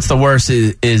you know what's the worst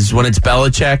is when it's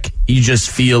Belichick, you just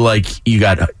feel like you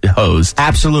got hosed.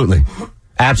 Absolutely.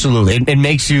 Absolutely. It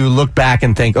makes you look back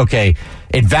and think, okay,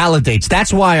 it validates.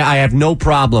 That's why I have no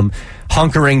problem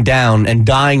hunkering down and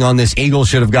dying on this Eagles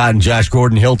should have gotten Josh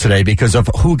Gordon-Hill today because of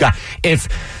who got...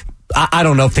 I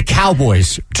don't know if the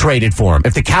Cowboys traded for him.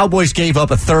 If the Cowboys gave up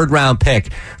a 3rd-round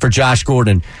pick for Josh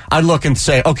Gordon, I'd look and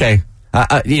say, okay,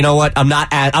 you know what?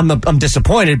 I'm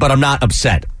disappointed, but I'm not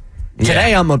upset.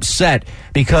 Today I'm upset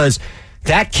because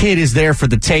that kid is there for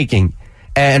the taking,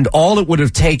 and all it would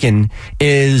have taken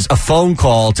is a phone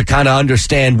call to kind of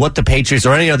understand what the Patriots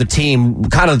or any other team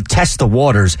kind of test the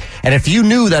waters. And if you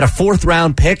knew that a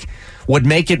 4th-round pick would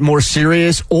make it more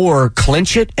serious or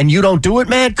clinch it, and you don't do it,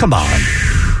 man, come on.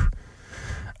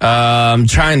 I'm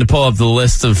trying to pull up the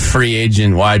list of free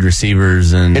agent wide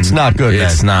receivers, and it's not good.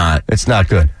 It's not. It's not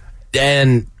good.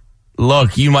 And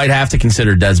look, you might have to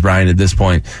consider Dez Bryant at this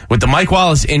point. With the Mike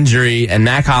Wallace injury and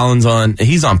Mac Hollins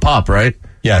he's on PUP, right?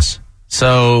 Yes.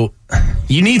 So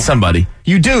you need somebody.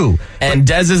 You do. And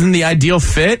Dez isn't the ideal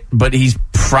fit, but he's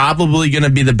probably going to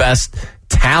be the best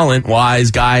talent-wise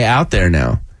guy out there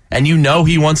now. And you know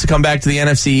he wants to come back to the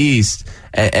NFC East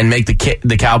and make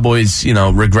the Cowboys,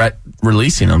 regret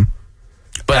releasing him.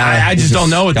 But I just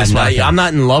don't know at this point. I'm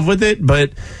not in love with it,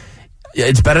 but...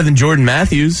 It's better than Jordan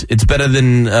Matthews. It's better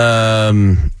than,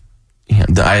 I'm not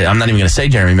even going to say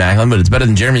Jeremy Maclin, but it's better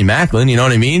than Jeremy Maclin. You know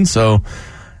what I mean? So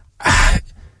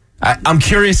I'm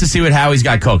curious to see what Howie's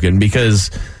got cooking because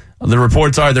the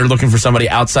reports are they're looking for somebody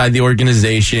outside the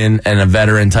organization and a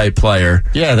veteran type player.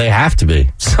 Yeah, they have to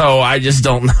be. So I just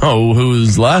don't know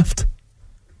who's left.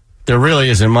 There really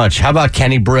isn't much. How about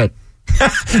Kenny Britt?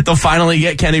 They'll finally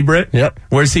get Kenny Britt? Yep.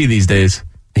 Where's he these days?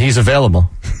 He's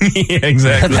available. Yeah,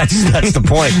 exactly. That's the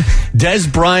point. Dez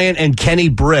Bryant and Kenny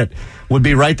Britt would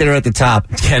be right there at the top.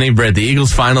 Kenny Britt. The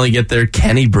Eagles finally get their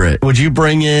Kenny Britt. Would you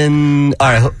bring in...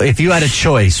 All right, if you had a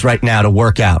choice right now to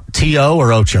work out, T.O.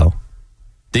 or Ocho?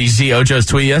 Did you see Ocho's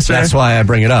tweet yesterday? That's why I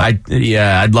bring it up.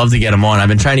 I'd love to get him on. I've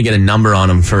been trying to get a number on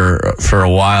him for a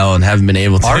while and haven't been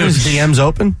able to. Are his DMs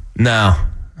open? No.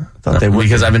 Thought they would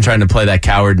because I've been trying to play that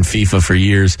coward in FIFA for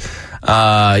years.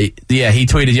 He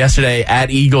tweeted yesterday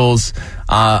at Eagles.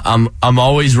 I'm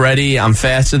always ready. I'm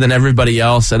faster than everybody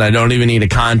else, and I don't even need a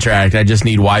contract. I just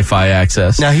need Wi-Fi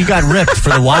access. Now he got ripped for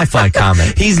the Wi-Fi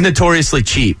comment. He's notoriously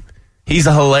cheap. He's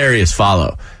a hilarious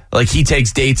follow. Like, he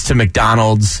takes dates to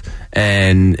McDonald's,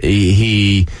 and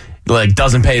he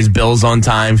doesn't pay his bills on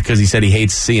time because he said he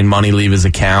hates seeing money leave his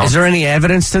account. Is there any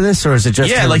evidence to this, or is it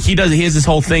just him? Like he has this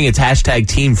whole thing. It's hashtag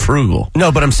Team Frugal.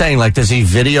 No, but I'm saying, like, does he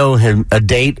video a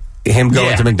date? Him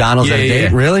going to McDonald's at a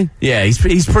date? Really? Yeah, he's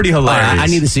pretty hilarious. I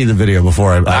need to see the video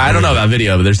before I don't know about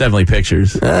video, but there's definitely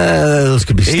pictures. Those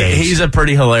could be staged. He's a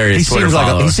pretty hilarious Twitter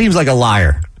follower. He seems like a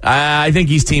liar. I think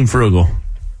he's Team Frugal,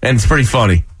 and it's pretty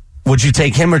funny. Would you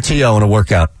take him or T.O. in a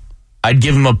workout? I'd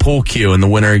give him a pool cue, and the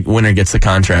winner gets the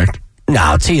contract.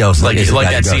 No, T.O.'s like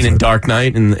that scene in Dark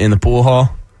Knight in the pool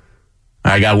hall.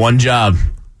 I got one job.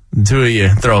 The two of you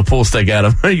throw a pool stick at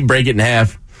him. You can break it in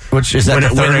half. Which is that the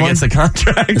third winner one? Gets the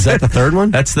contract. Is that the third one?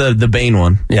 That's the Bane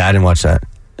one. Yeah, I didn't watch that.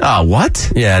 Oh,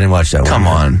 what? Yeah, I didn't watch that one. Come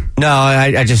on. No,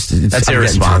 I just... That's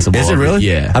irresponsible. Is it really?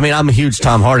 Yeah. I mean, I'm a huge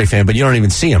Tom Hardy fan, but you don't even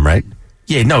see him, right?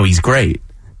 Yeah, no, he's great.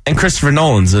 And Christopher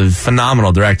Nolan's a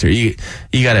phenomenal director. You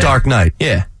got to... Dark Knight.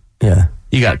 Yeah. Yeah.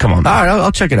 You got... Come on. All right,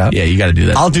 I'll check it out. Yeah, you got to do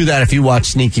that. I'll do that if you watch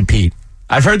Sneaky Pete.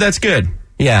 I've heard that's good.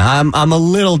 Yeah, I'm a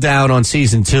little down on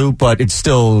season 2, but it's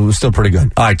still pretty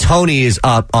good. All right, Tony is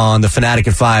up on the Fanatic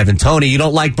at 5. And Tony, you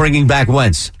don't like bringing back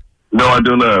Wentz? No, I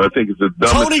do not. I think it's a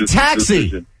dumbest Tony Taxi.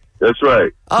 decision. That's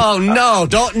right. Oh, no.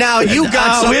 Don't now. You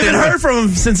got something. We haven't heard from him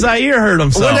since Zaire heard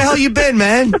him. Where the hell you been,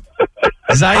 man?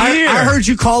 Zaire. I heard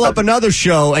you call up another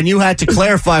show, and you had to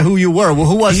clarify who you were. Well,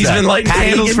 who was He's that? He's been lighting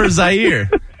candles for Zaire.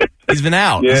 He's been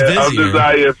out. Yeah, He's busy, I'm a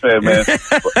Zaire fan, man.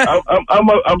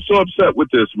 I'm so upset with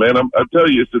this, man. I tell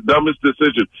you, it's the dumbest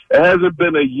decision. It hasn't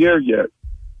been a year yet,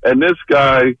 and this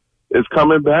guy is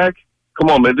coming back. Come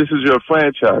on, man. This is your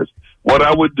franchise. What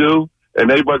I would do,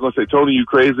 and everybody gonna say, Tony, you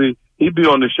crazy? He'd be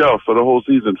on the shelf for the whole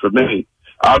season for me,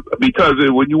 because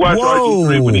when you watch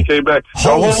RG3 when he came back, the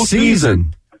whole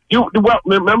season.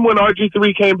 Remember when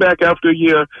RG3 came back after a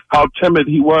year? How timid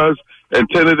he was and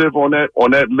tentative on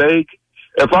that leg.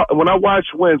 When I watch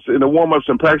Wentz in the warm-ups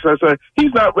and practice, I say,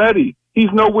 he's not ready. He's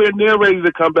nowhere near ready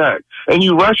to come back. And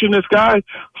you rushing this guy?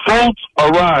 Fultz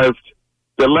arrived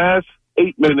the last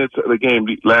 8 minutes of the game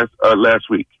last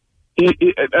week.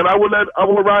 And I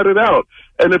will ride it out.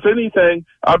 And if anything,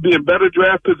 I'll be in better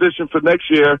draft position for next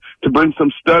year to bring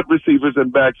some stud receivers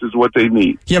and backs is what they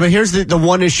need. Yeah, but here's the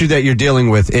one issue that you're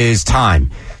dealing with is time.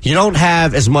 You don't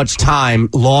have as much time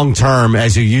long term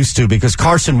as you used to because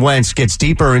Carson Wentz gets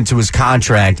deeper into his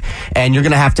contract and you're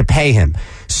going to have to pay him.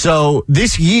 So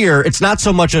this year, it's not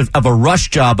so much of a rush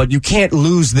job, but you can't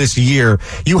lose this year.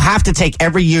 You have to take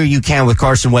every year you can with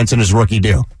Carson Wentz and his rookie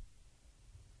deal.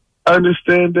 I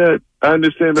understand that.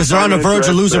 Because they're on the verge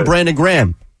of losing Brandon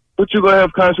Graham. But you're going to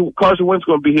have Carson Wentz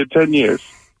going to be here 10 years.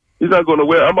 He's not going to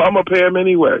wear. I'm going to pay him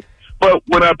anyway. But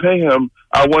when I pay him,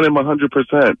 I want him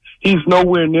 100%. He's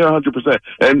nowhere near 100%.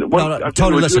 And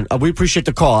Tony, listen, we appreciate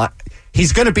the call.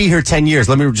 He's going to be here 10 years.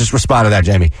 Let me just respond to that,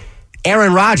 Jamie.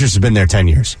 Aaron Rodgers has been there 10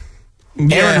 years.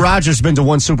 Yeah. Aaron Rodgers has been to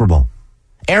one Super Bowl.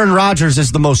 Aaron Rodgers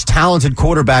is the most talented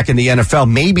quarterback in the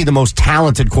NFL, maybe the most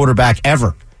talented quarterback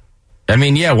ever. I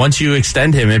mean, yeah, once you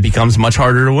extend him, it becomes much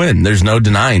harder to win. There's no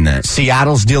denying that.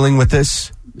 Seattle's dealing with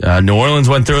this. New Orleans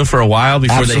went through it for a while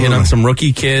before they hit on some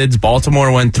rookie kids.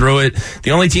 Baltimore went through it.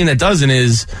 The only team that doesn't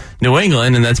is New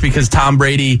England, and that's because Tom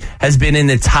Brady has been in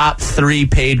the top 3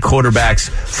 paid quarterbacks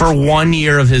for 1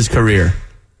 year of his career.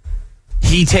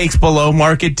 He takes below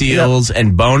market deals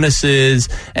and bonuses,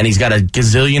 and he's got a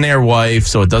gazillionaire wife,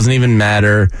 so it doesn't even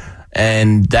matter.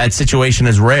 And that situation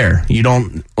is rare. You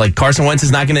don't like Carson Wentz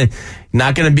is not going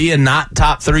to be a not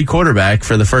top 3 quarterback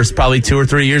for the first probably 2 or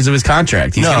 3 years of his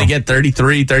contract. He's going to get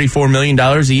 $33-34 million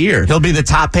a year. He'll be the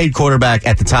top paid quarterback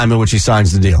at the time in which he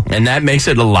signs the deal, and that makes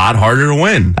it a lot harder to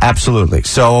win. Absolutely.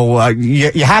 So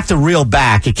you have to reel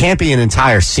back. It can't be an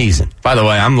entire season. By the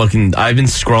way, I've been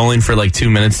scrolling for like 2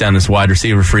 minutes down this wide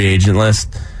receiver free agent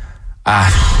list.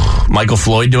 Michael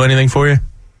Floyd do anything for you?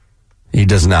 He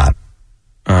does not.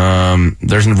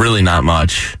 There's really not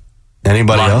much.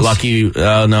 Anybody else?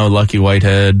 Lucky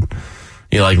Whitehead.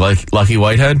 You like Lucky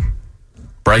Whitehead?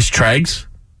 Bryce Treggs?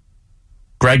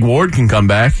 Greg Ward can come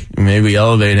back. Maybe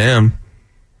elevate him.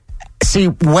 See,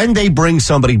 when they bring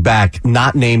somebody back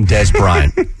not named Des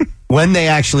Bryant, when they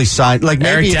actually sign, like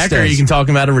maybe Eric Decker, you can talk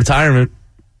him out of retirement.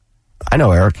 I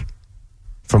know Eric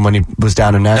from when he was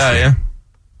down in Nashville. Oh, yeah.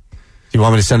 Do you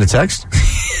want me to send a text?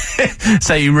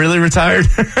 Say you really retired?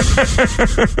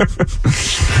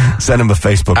 Send him a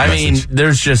Facebook message. I mean,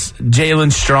 there's just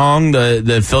Jalen Strong,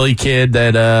 the Philly kid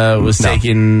that was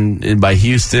taken by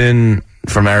Houston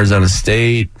from Arizona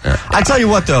State. I tell you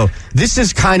what, though, this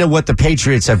is kind of what the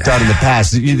Patriots have done in the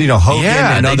past. You know, Hogan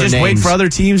and they other just names. wait for other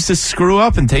teams to screw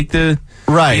up and take the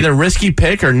either risky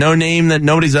pick or no name that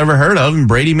nobody's ever heard of, and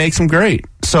Brady makes them great.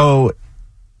 So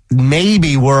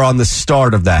maybe we're on the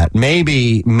start of that.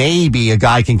 Maybe a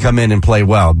guy can come in and play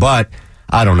well, but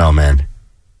I don't know, man.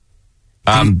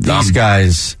 These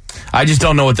guys, I just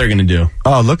don't know what they're going to do.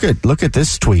 Oh, look at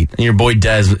this tweet. And your boy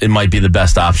Dez, it might be the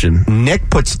best option. Nick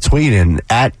puts a tweet in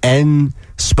at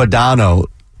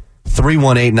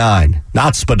nspadano3189,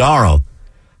 not Spadaro.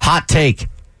 Hot take.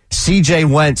 CJ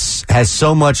Wentz has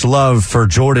so much love for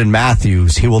Jordan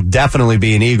Matthews. He will definitely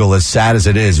be an Eagle, as sad as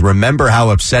it is. Remember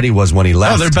how upset he was when he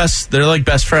left. Oh, they're like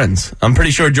best friends. I'm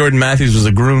pretty sure Jordan Matthews was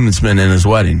a groomsman in his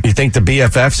wedding. You think the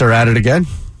BFFs are at it again?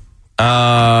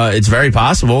 It's very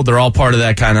possible. They're all part of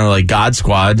that kind of like God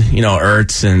Squad. You know,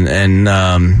 Ertz and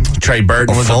Trey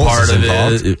Burton was a part of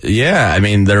it. Yeah, I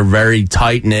mean, they're very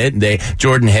tight knit.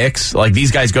 Jordan Hicks, like these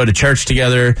guys go to church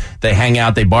together. They hang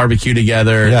out. They barbecue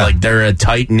together. Yeah. Like they're a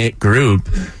tight knit group.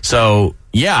 So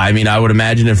yeah, I mean, I would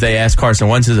imagine if they ask Carson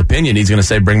Wentz his opinion, he's going to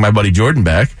say, "Bring my buddy Jordan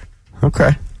back."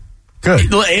 Okay, good.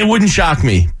 It wouldn't shock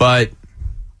me, but.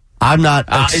 I'm not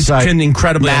excited. It's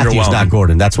incredibly Matthews, underwhelming. not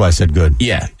Gordon. That's why I said good.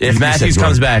 Yeah, if Matthews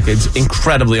comes back, it's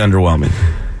incredibly underwhelming.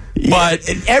 But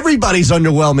everybody's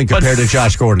underwhelming compared to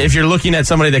Josh Gordon. If you're looking at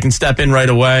somebody that can step in right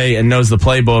away and knows the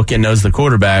playbook and knows the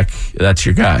quarterback, that's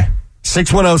your guy.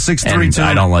 610-632.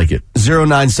 I don't like it.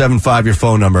 0975, your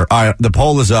phone number. All right, the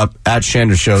poll is up at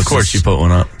Shander Show. Of course you put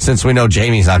one up. Since we know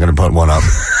Jamie's not going to put one up.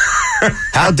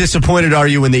 How disappointed are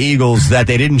you in the Eagles that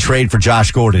they didn't trade for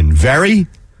Josh Gordon? Very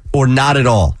or not at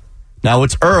all? Now,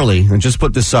 it's early, and just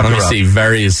put this sucker up. Let me see.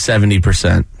 Very is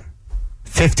 70%.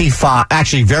 55.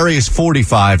 Actually, very is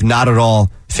 45. Not at all,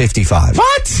 55.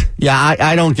 What? Yeah,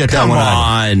 I don't get that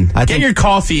one. Come on. Get your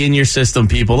coffee in your system,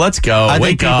 people. Let's go. I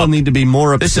think people need to be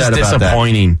more upset about that. This is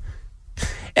disappointing.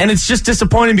 And it's just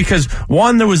disappointing because,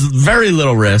 one, there was very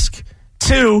little risk.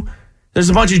 Two, there's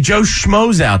a bunch of Joe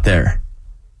Schmoes out there.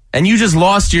 And you just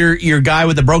lost your guy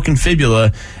with the broken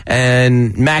fibula,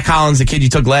 and Mac Hollins, the kid you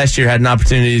took last year, had an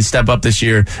opportunity to step up this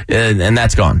year, and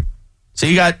that's gone. So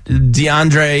you got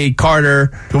DeAndre Carter,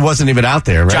 who wasn't even out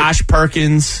there, right? Josh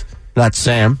Perkins, not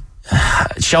Sam.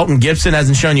 Shelton Gibson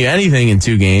hasn't shown you anything in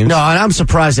 2 games. No, and I'm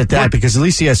surprised at that because at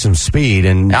least he has some speed.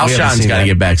 And Alshon's got to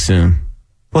get back soon.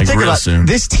 Well, think about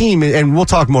this team, and we'll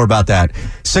talk more about that.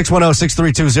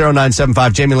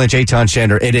 610-632-0975. Jamie Lynch, Eitan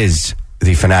Shander. It is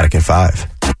the Fanatic at 5.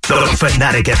 The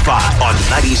Fanatic at 5 on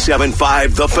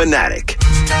 97.5 The Fanatic.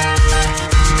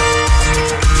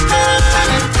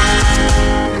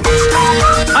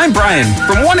 I'm Brian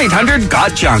from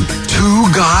 1-800-GOT-JUNK.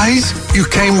 2 guys? You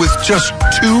came with just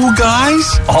 2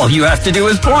 guys? All you have to do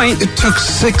is point. It took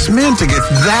 6 men to get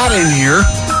that in here.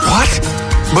 What?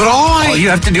 But all you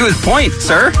have to do is point,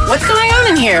 sir. What's going on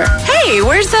in here? Hey,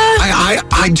 where's the...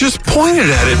 I just pointed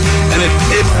at it, and it...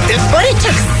 But it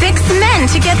took 6 men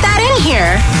to get that in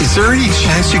here. Is there any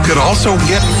chance you could also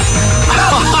get...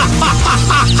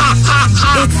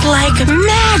 It's like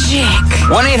magic.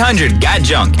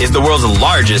 1-800-GOT-JUNK is the world's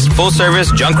largest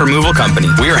full-service junk removal company.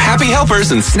 We are happy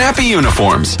helpers in snappy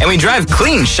uniforms. And we drive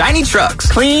clean, shiny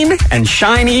trucks. Clean and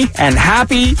shiny and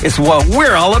happy is what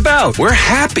we're all about. We're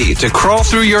happy to crawl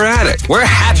through your attic. We're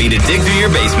happy to dig through your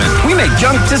basement. We make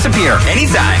junk disappear.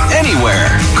 Anytime. Anywhere.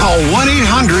 Call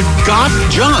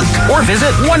 1-800-GOT-JUNK. Or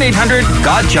visit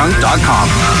 1-800-GOTJUNK.com.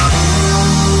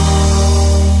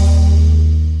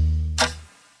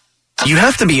 You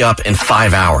have to be up in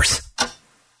 5 hours.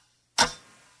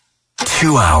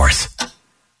 2 hours.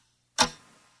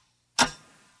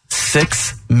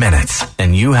 6 minutes,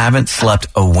 and you haven't slept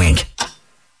a wink.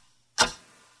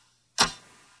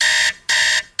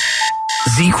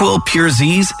 ZQuil Pure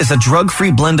Z's is a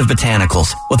drug-free blend of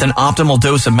botanicals with an optimal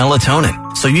dose of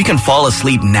melatonin, so you can fall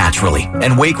asleep naturally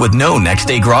and wake with no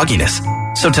next-day grogginess.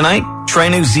 So tonight, try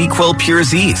new ZQuil Pure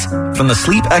Z's from the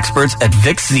sleep experts at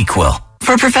Vicks ZQuil.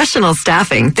 For professional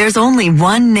staffing, there's only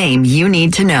one name you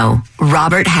need to know.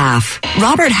 Robert Half.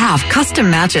 Robert Half custom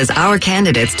matches our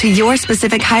candidates to your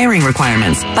specific hiring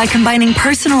requirements by combining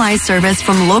personalized service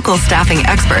from local staffing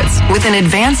experts with an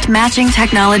advanced matching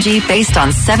technology based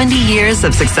on 70 years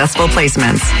of successful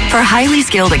placements. For highly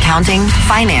skilled accounting,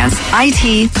 finance,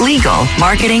 IT, legal,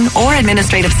 marketing, or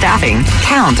administrative staffing,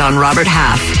 count on Robert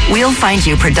Half. We'll find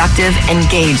you productive,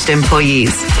 engaged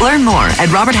employees. Learn more at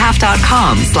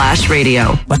roberthalf.com/radio.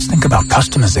 Let's think about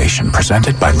customization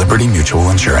presented by Liberty Mutual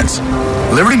Insurance.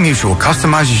 Liberty Mutual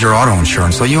customizes your auto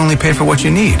insurance so you only pay for what you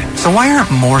need. So why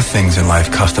aren't more things in life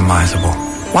customizable?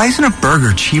 Why isn't a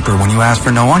burger cheaper when you ask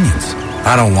for no onions?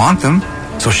 I don't want them.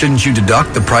 So shouldn't you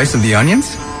deduct the price of the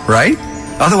onions? Right?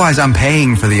 Otherwise, I'm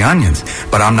paying for the onions,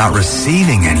 but I'm not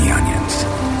receiving any onions.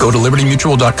 Go to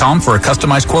libertymutual.com for a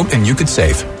customized quote and you could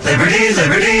save. Liberty,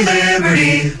 liberty,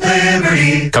 liberty,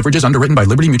 liberty. Coverage is underwritten by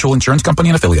Liberty Mutual Insurance Company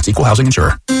and affiliates. Equal housing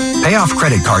insurer. Pay off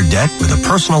credit card debt with a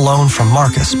personal loan from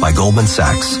Marcus by Goldman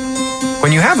Sachs.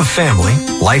 When you have a family,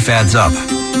 life adds up.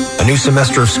 A new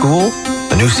semester of school,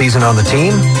 a new season on the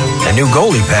team, and new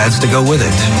goalie pads to go with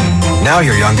it. Now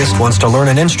your youngest wants to learn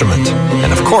an instrument.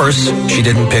 And of course, she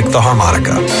didn't pick the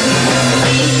harmonica.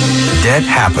 Debt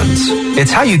happens.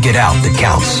 It's how you get out that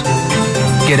counts.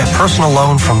 Get a personal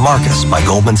loan from Marcus by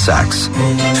Goldman Sachs.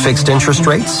 Fixed interest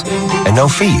rates and no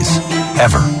fees,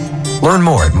 ever. Learn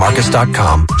more at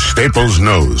Marcus.com. Staples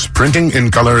knows printing in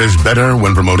color is better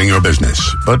when promoting your business.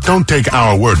 But don't take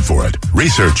our word for it.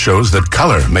 Research shows that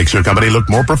color makes your company look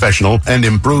more professional and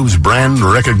improves brand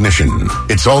recognition.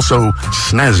 It's also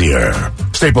snazzier.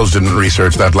 Staples didn't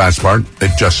research that last part.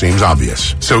 It just seems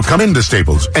obvious. So come into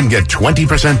Staples and get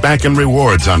 20% back in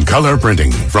rewards on color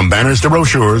printing. From banners to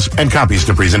brochures and copies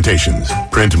to presentations.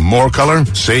 Print more color,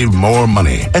 save more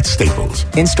money at Staples.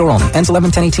 In store only. Ends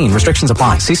 11/10/18. Restrictions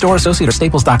apply. See store associate or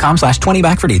staples.com/20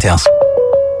 back for details.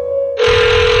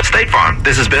 State Farm,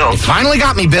 this is Bill. You finally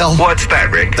got me, Bill. What's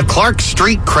that, Rick? The Clark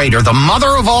Street crater, the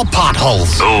mother of all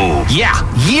potholes. Oh. Yeah,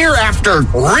 year after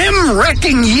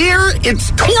rim-wrecking year,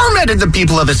 it's tormented the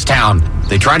people of this town.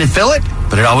 They try to fill it,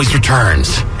 but it always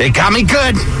returns. It got me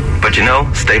good. But you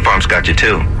know, State Farm's got you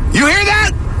too. You hear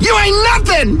that? You ain't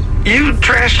nothing! You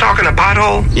trash talking a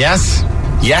pothole? Yes.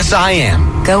 Yes, I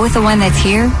am. Go with the one that's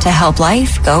here to help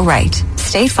life go right.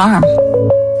 State Farm.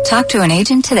 Talk to an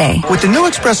agent today. With the new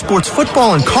Express Sports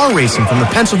football and car racing from the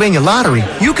Pennsylvania Lottery,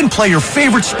 you can play your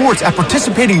favorite sports at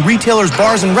participating retailers,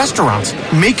 bars, and restaurants.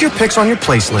 Make your picks on your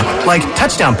play slip, like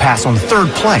touchdown pass on the third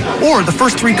play, or the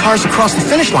first 3 cars across the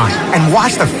finish line, and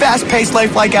watch the fast-paced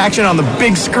lifelike action on the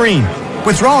big screen.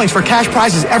 With drawings for cash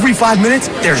prizes every 5 minutes,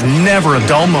 there's never a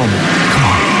dull moment.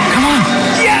 Come on.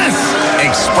 Yes!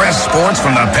 Express Sports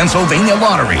from the Pennsylvania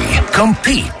Lottery.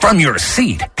 Compete from your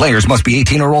seat. Players must be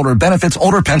 18 or older. Benefits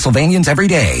older Pennsylvanians every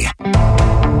day.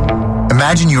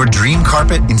 Imagine your dream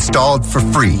carpet installed for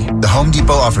free. The Home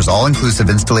Depot offers all-inclusive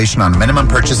installation on minimum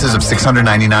purchases of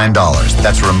 $699.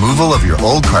 That's removal of your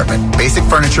old carpet, basic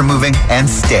furniture moving, and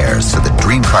stairs, so the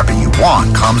dream carpet you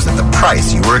want comes at the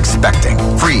price you were expecting.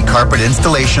 Free carpet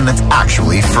installation that's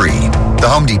actually free. The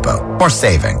Home Depot. More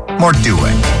saving. More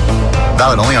doing.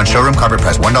 Valid only on showroom carpet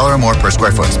price $1 or more per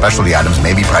square foot. Specialty items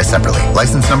may be priced separately.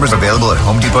 License numbers available at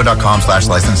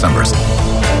homedepot.com/license numbers.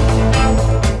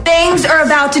 Things are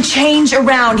about to change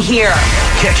around here.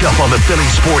 Catch up on the Philly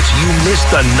sports you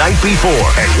missed the night before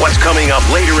and what's coming up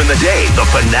later in the day. The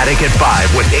Fanatic at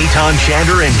 5 with Eitan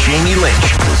Shander and Jamie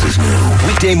Lynch. This is new.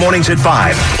 Weekday mornings at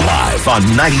 5. Live on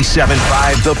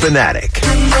 97.5 The Fanatic.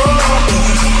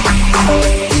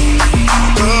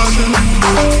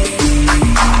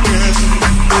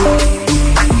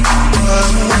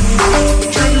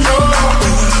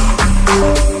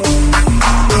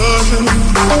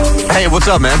 Hey, what's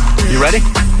up, man? You ready?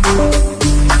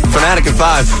 Fanatic at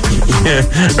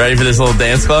 5. Ready for this little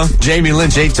dance club? Jamie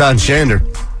Lynch, Eitan Shander.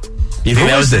 You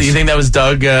think that was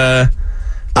Doug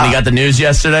when he got the news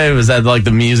yesterday? Was that like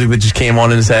the music that just came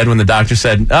on in his head when the doctor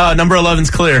said, "Oh, number 11's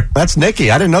clear"? That's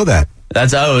Nicki. I didn't know that.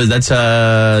 That's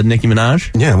Nicki Minaj.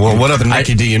 Yeah. Well, what other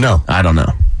Nicki do you know? I don't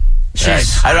know.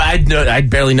 I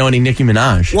barely know any Nicki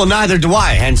Minaj. Well, neither do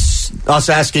I. Hence us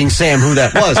asking Sam who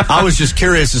that was. I was just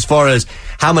curious as far as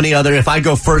how many other. If I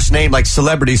go first name like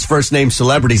celebrities, first name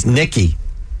celebrities, Nicki.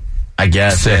 I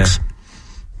guess 6. Yeah.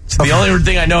 So the only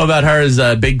thing I know about her is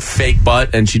a big fake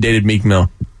butt, and she dated Meek Mill.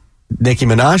 Nicki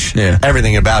Minaj? Yeah.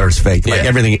 Everything about her is fake. Yeah. Like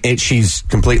everything, she's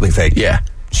completely fake. Yeah.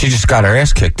 She just got her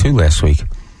ass kicked too last week.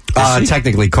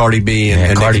 Technically, Cardi B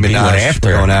and Cardi Nicki B Minaj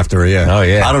going after her. Yeah. Oh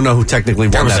yeah. I don't know who technically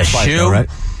won that fight, though, right?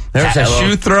 There was a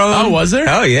shoe thrown. Oh, was there?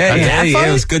 Oh yeah,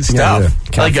 it was good stuff.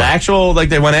 Yeah. Like actual, like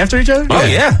they went after each other? Oh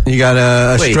yeah. You got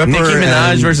a stripper. Nicki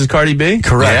Minaj versus Cardi B?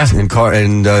 Correct. Yeah.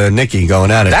 And Nicki going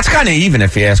at it. That's kind of even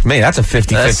if you ask me. That's a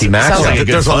 50-50 match. Like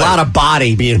There's a lot of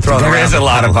body being thrown around. There is a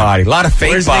lot of body. A lot of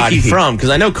fake Where's body. Nicki from? Because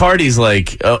I know Cardi's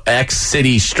like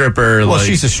ex-city stripper. Well,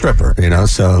 she's a stripper,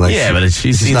 so like. Yeah, but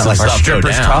she's seen not some like stuff go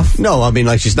strippers down. tough. No, I mean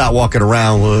like she's not walking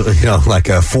around with, like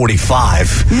a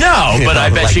 45. No, but I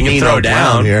bet she can throw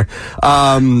down here.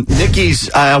 Nicki's,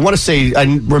 I want to say, I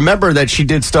remember that she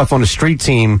did stuff on a street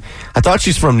team. I thought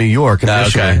she's from New York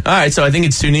initially. Okay. All right, so I think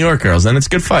it's 2 New York girls, then it's a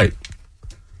good fight.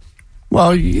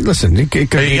 Well, listen, it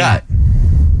could Who be. you got?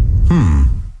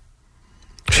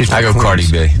 I go Cardi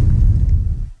B.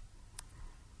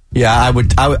 Yeah, I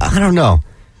would. I don't know.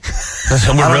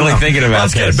 We're really thinking about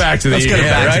Let's this. get it back to the Let's Eagles. get it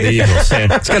back to the Eagles.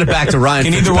 Let's get it back to Ryan.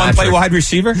 Can either one play wide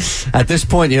receiver? At this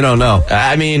point, you don't know.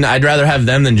 I mean, I'd rather have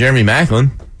them than Jeremy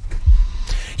Maclin.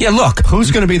 Yeah, look.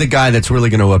 Who's going to be the guy that's really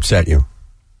going to upset you?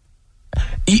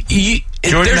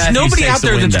 Jordan There's Matthews nobody takes out the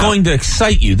there wind that's out. going to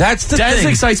excite you. That's the Dez thing.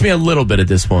 excites me a little bit at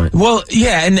this point. Well,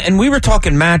 yeah, and we were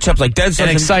talking matchups like Dez doesn't.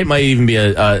 And excite might even be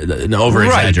an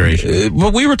over-exaggeration. Right.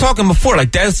 But we were talking before,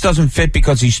 like Dez doesn't fit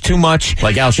because he's too much.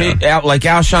 Like Alshon. Like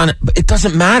Alshon. But it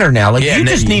doesn't matter now. Like, you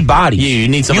just need bodies. You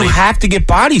need somebody. You have to get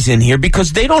bodies in here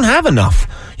because they don't have enough.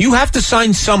 You have to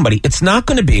sign somebody. It's not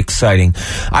going to be exciting.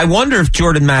 I wonder if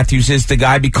Jordan Matthews is the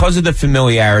guy because of the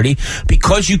familiarity,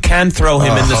 because you can throw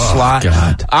him in the slot.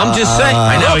 God. I'm just saying.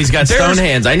 I know he's got stone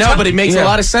hands. I know, but it makes a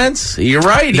lot of sense. You're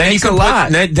right. He makes a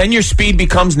lot. Then your speed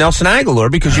becomes Nelson Aguilar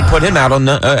because you put him out on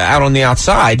the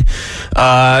outside.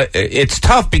 It's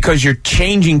tough because you're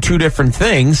changing two different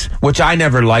things, which I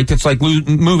never liked. It's like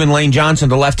moving Lane Johnson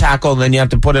to left tackle, and then you have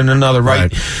to put in another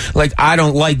right. Like, I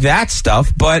don't like that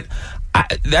stuff, but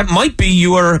that might be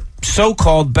your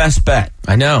so-called best bet.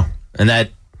 I know, and that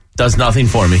does nothing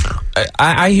for me.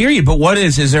 I hear you, but what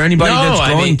is there anybody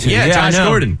that's going to? Yeah, Josh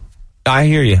Gordon. I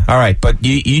hear you. All right, but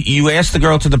you asked the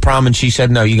girl to the prom and she said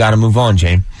no. You got to move on,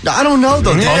 Jane. I don't know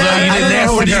though.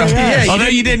 Although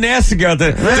you didn't ask the girl.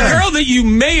 The girl that you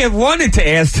may have wanted to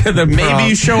ask to the prom. Maybe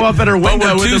you show up at her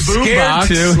window with a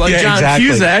boombox like John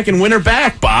Cusack and win her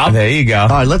back, Bob. There you go. All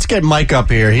right, let's get Mike up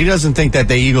here. He doesn't think that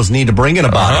the Eagles need to bring in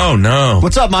a body. Oh no!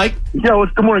 What's up, Mike? Yo,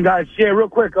 good morning, guys. Yeah, real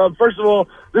quick. First of all,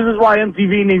 this is why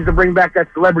MTV needs to bring back that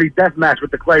celebrity death match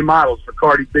with the clay models for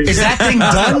Cardi B. Is that thing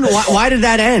done? Why did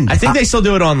that end? I think they still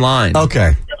do it online.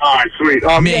 Okay. All right, sweet.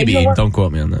 Maybe. Yeah, you know, don't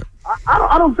quote me on that.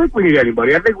 I don't think we need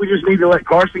anybody. I think we just need to let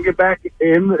Carson get back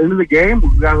into the game.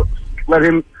 We got to let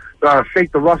him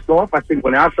shake the rust off. I think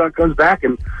when Alshon comes back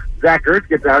and Zach Ertz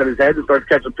gets out of his head and starts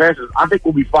catching passes, I think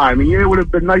we'll be fine. I mean, yeah, it would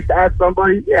have been nice to add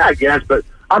somebody. Yeah, I guess, but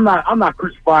I'm not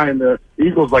crucifying the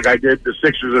Eagles like I did the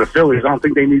Sixers or the Phillies. I don't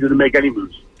think they needed to make any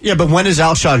moves. Yeah, but when does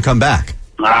Alshon come back?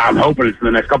 I'm hoping it's in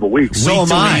the next couple of weeks.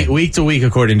 Week to week,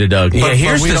 according to Doug. Yeah,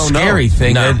 here's the scary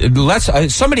thing.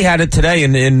 Somebody had it today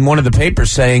in one of the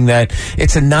papers saying that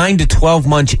it's a 9 to 12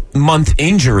 month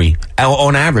injury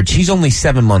on average. He's only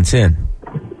 7 months in.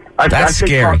 That's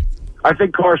scary. I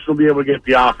think Carson will be able to get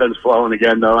the offense flowing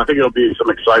again, though. I think it'll be some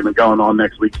excitement going on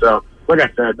next week. So, like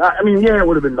I said, I mean, yeah, it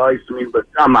would have been nice. I mean, but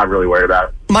I'm not really worried about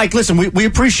it. Mike, listen, we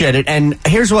appreciate it. And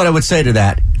here's what I would say to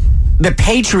that. The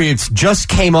Patriots just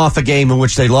came off a game in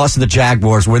which they lost to the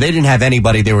Jaguars where they didn't have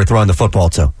anybody they were throwing the football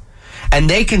to. And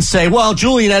they can say, well,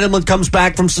 Julian Edelman comes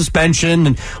back from suspension,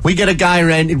 and we get a guy,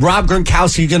 and Rob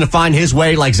Gronkowski's going to find his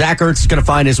way, like Zach Ertz is going to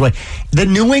find his way. The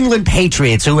New England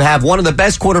Patriots, who have one of the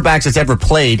best quarterbacks that's ever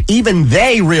played, even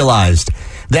they realized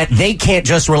that they can't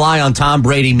just rely on Tom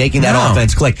Brady making that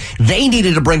offense click. They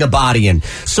needed to bring a body in.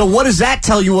 So what does that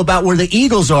tell you about where the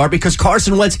Eagles are? Because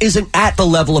Carson Wentz isn't at the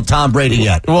level of Tom Brady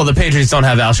yet. Well, the Patriots don't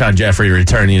have Alshon Jeffrey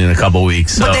returning in a couple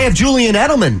weeks. So. But they have Julian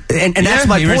Edelman, and that's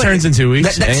my point. He returns in 2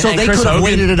 weeks. So they could have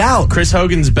waited it out. Chris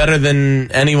Hogan's better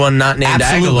than anyone not named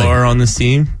Aguilar on this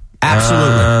team.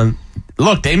 Absolutely.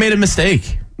 Look, they made a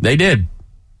mistake. They did.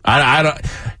 I don't.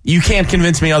 You can't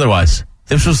convince me otherwise.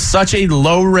 This was such a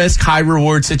low risk, high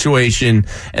reward situation,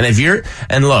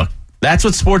 and look, that's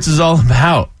what sports is all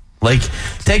about. Like,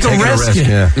 take a risk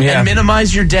and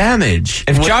minimize your damage.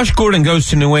 If Josh Gordon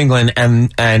goes to New England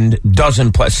and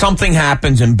doesn't play, something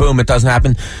happens and boom, it doesn't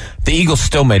happen, the Eagles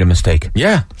still made a mistake.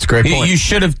 Yeah, it's a great point. You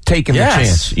should have taken the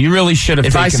chance. You really should have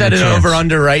taken the chance. If I set it over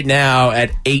under right now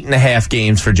at 8.5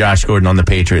 games for Josh Gordon on the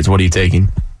Patriots, what are you taking?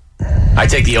 I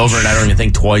take the over, and I don't even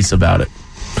think twice about it.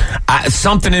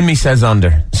 Something in me says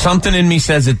under. Something in me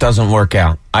says it doesn't work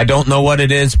out. I don't know what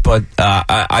it is, but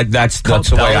that's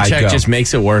the way I go. Belichick just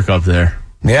makes it work up there.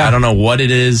 Yeah, I don't know what it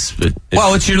is. But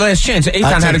it's your last chance.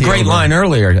 Eitan had a great line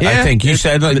earlier. Yeah, I think you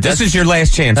said this is your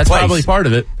last chance. That's probably part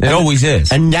of it. It always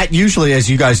is, and that usually, as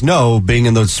you guys know, being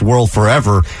in this world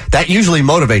forever, that usually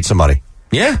motivates somebody.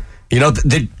 Yeah, you know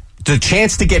the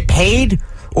chance to get paid.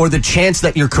 Or the chance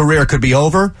that your career could be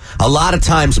over, a lot of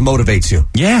times motivates you.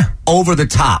 Yeah. Over the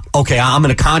top. Okay, I'm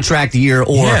in a contract year,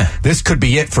 or this could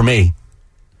be it for me.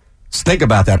 So think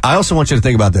about that. I also want you to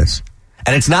think about this.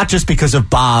 And it's not just because of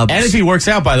Bob. And if he works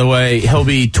out, by the way, he'll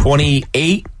be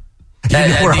 28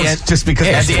 Just because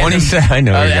at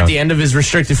the end of his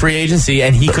restricted free agency,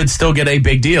 and he could still get a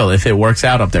big deal if it works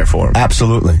out up there for him.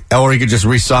 Absolutely. Or he could just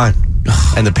re-sign,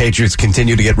 and the Patriots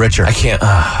continue to get richer. I can't.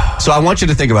 So I want you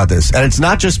to think about this, and it's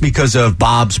not just because of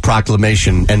Bob's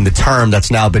proclamation and the term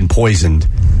that's now been poisoned,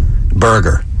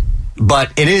 burger,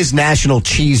 but it is National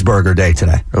Cheeseburger Day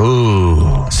today.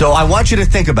 Ooh. So I want you to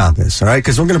think about this, all right?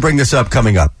 Because we're going to bring this up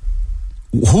coming up.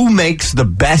 Who makes the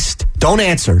best? Don't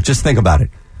answer. Just think about it.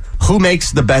 Who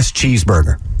makes the best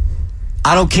cheeseburger?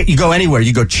 I don't care. You go anywhere.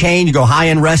 You go chain. You go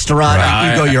high-end restaurant.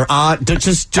 Right. You go your aunt.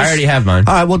 Just. I already have mine.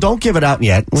 All right. Well, don't give it out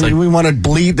yet. We want to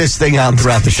bleed this thing out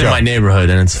throughout the It's show. in my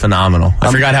neighborhood, and it's phenomenal.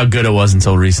 I forgot how good it was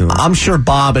until recently. I'm sure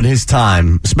Bob in his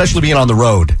time, especially being on the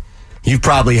road, you've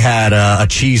probably had a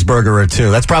cheeseburger or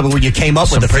two. That's probably when you came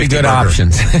up with the pretty good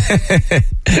options.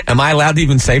 Am I allowed to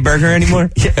even say burger anymore?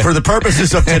 Yeah, for the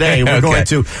purposes of today, we're going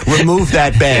to remove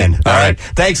that ban. All right.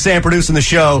 Thanks, Sam, producing the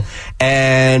show.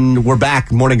 And we're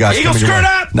back. Morning, guys. Eagle skirt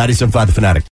up! 97.5 The Fanatic.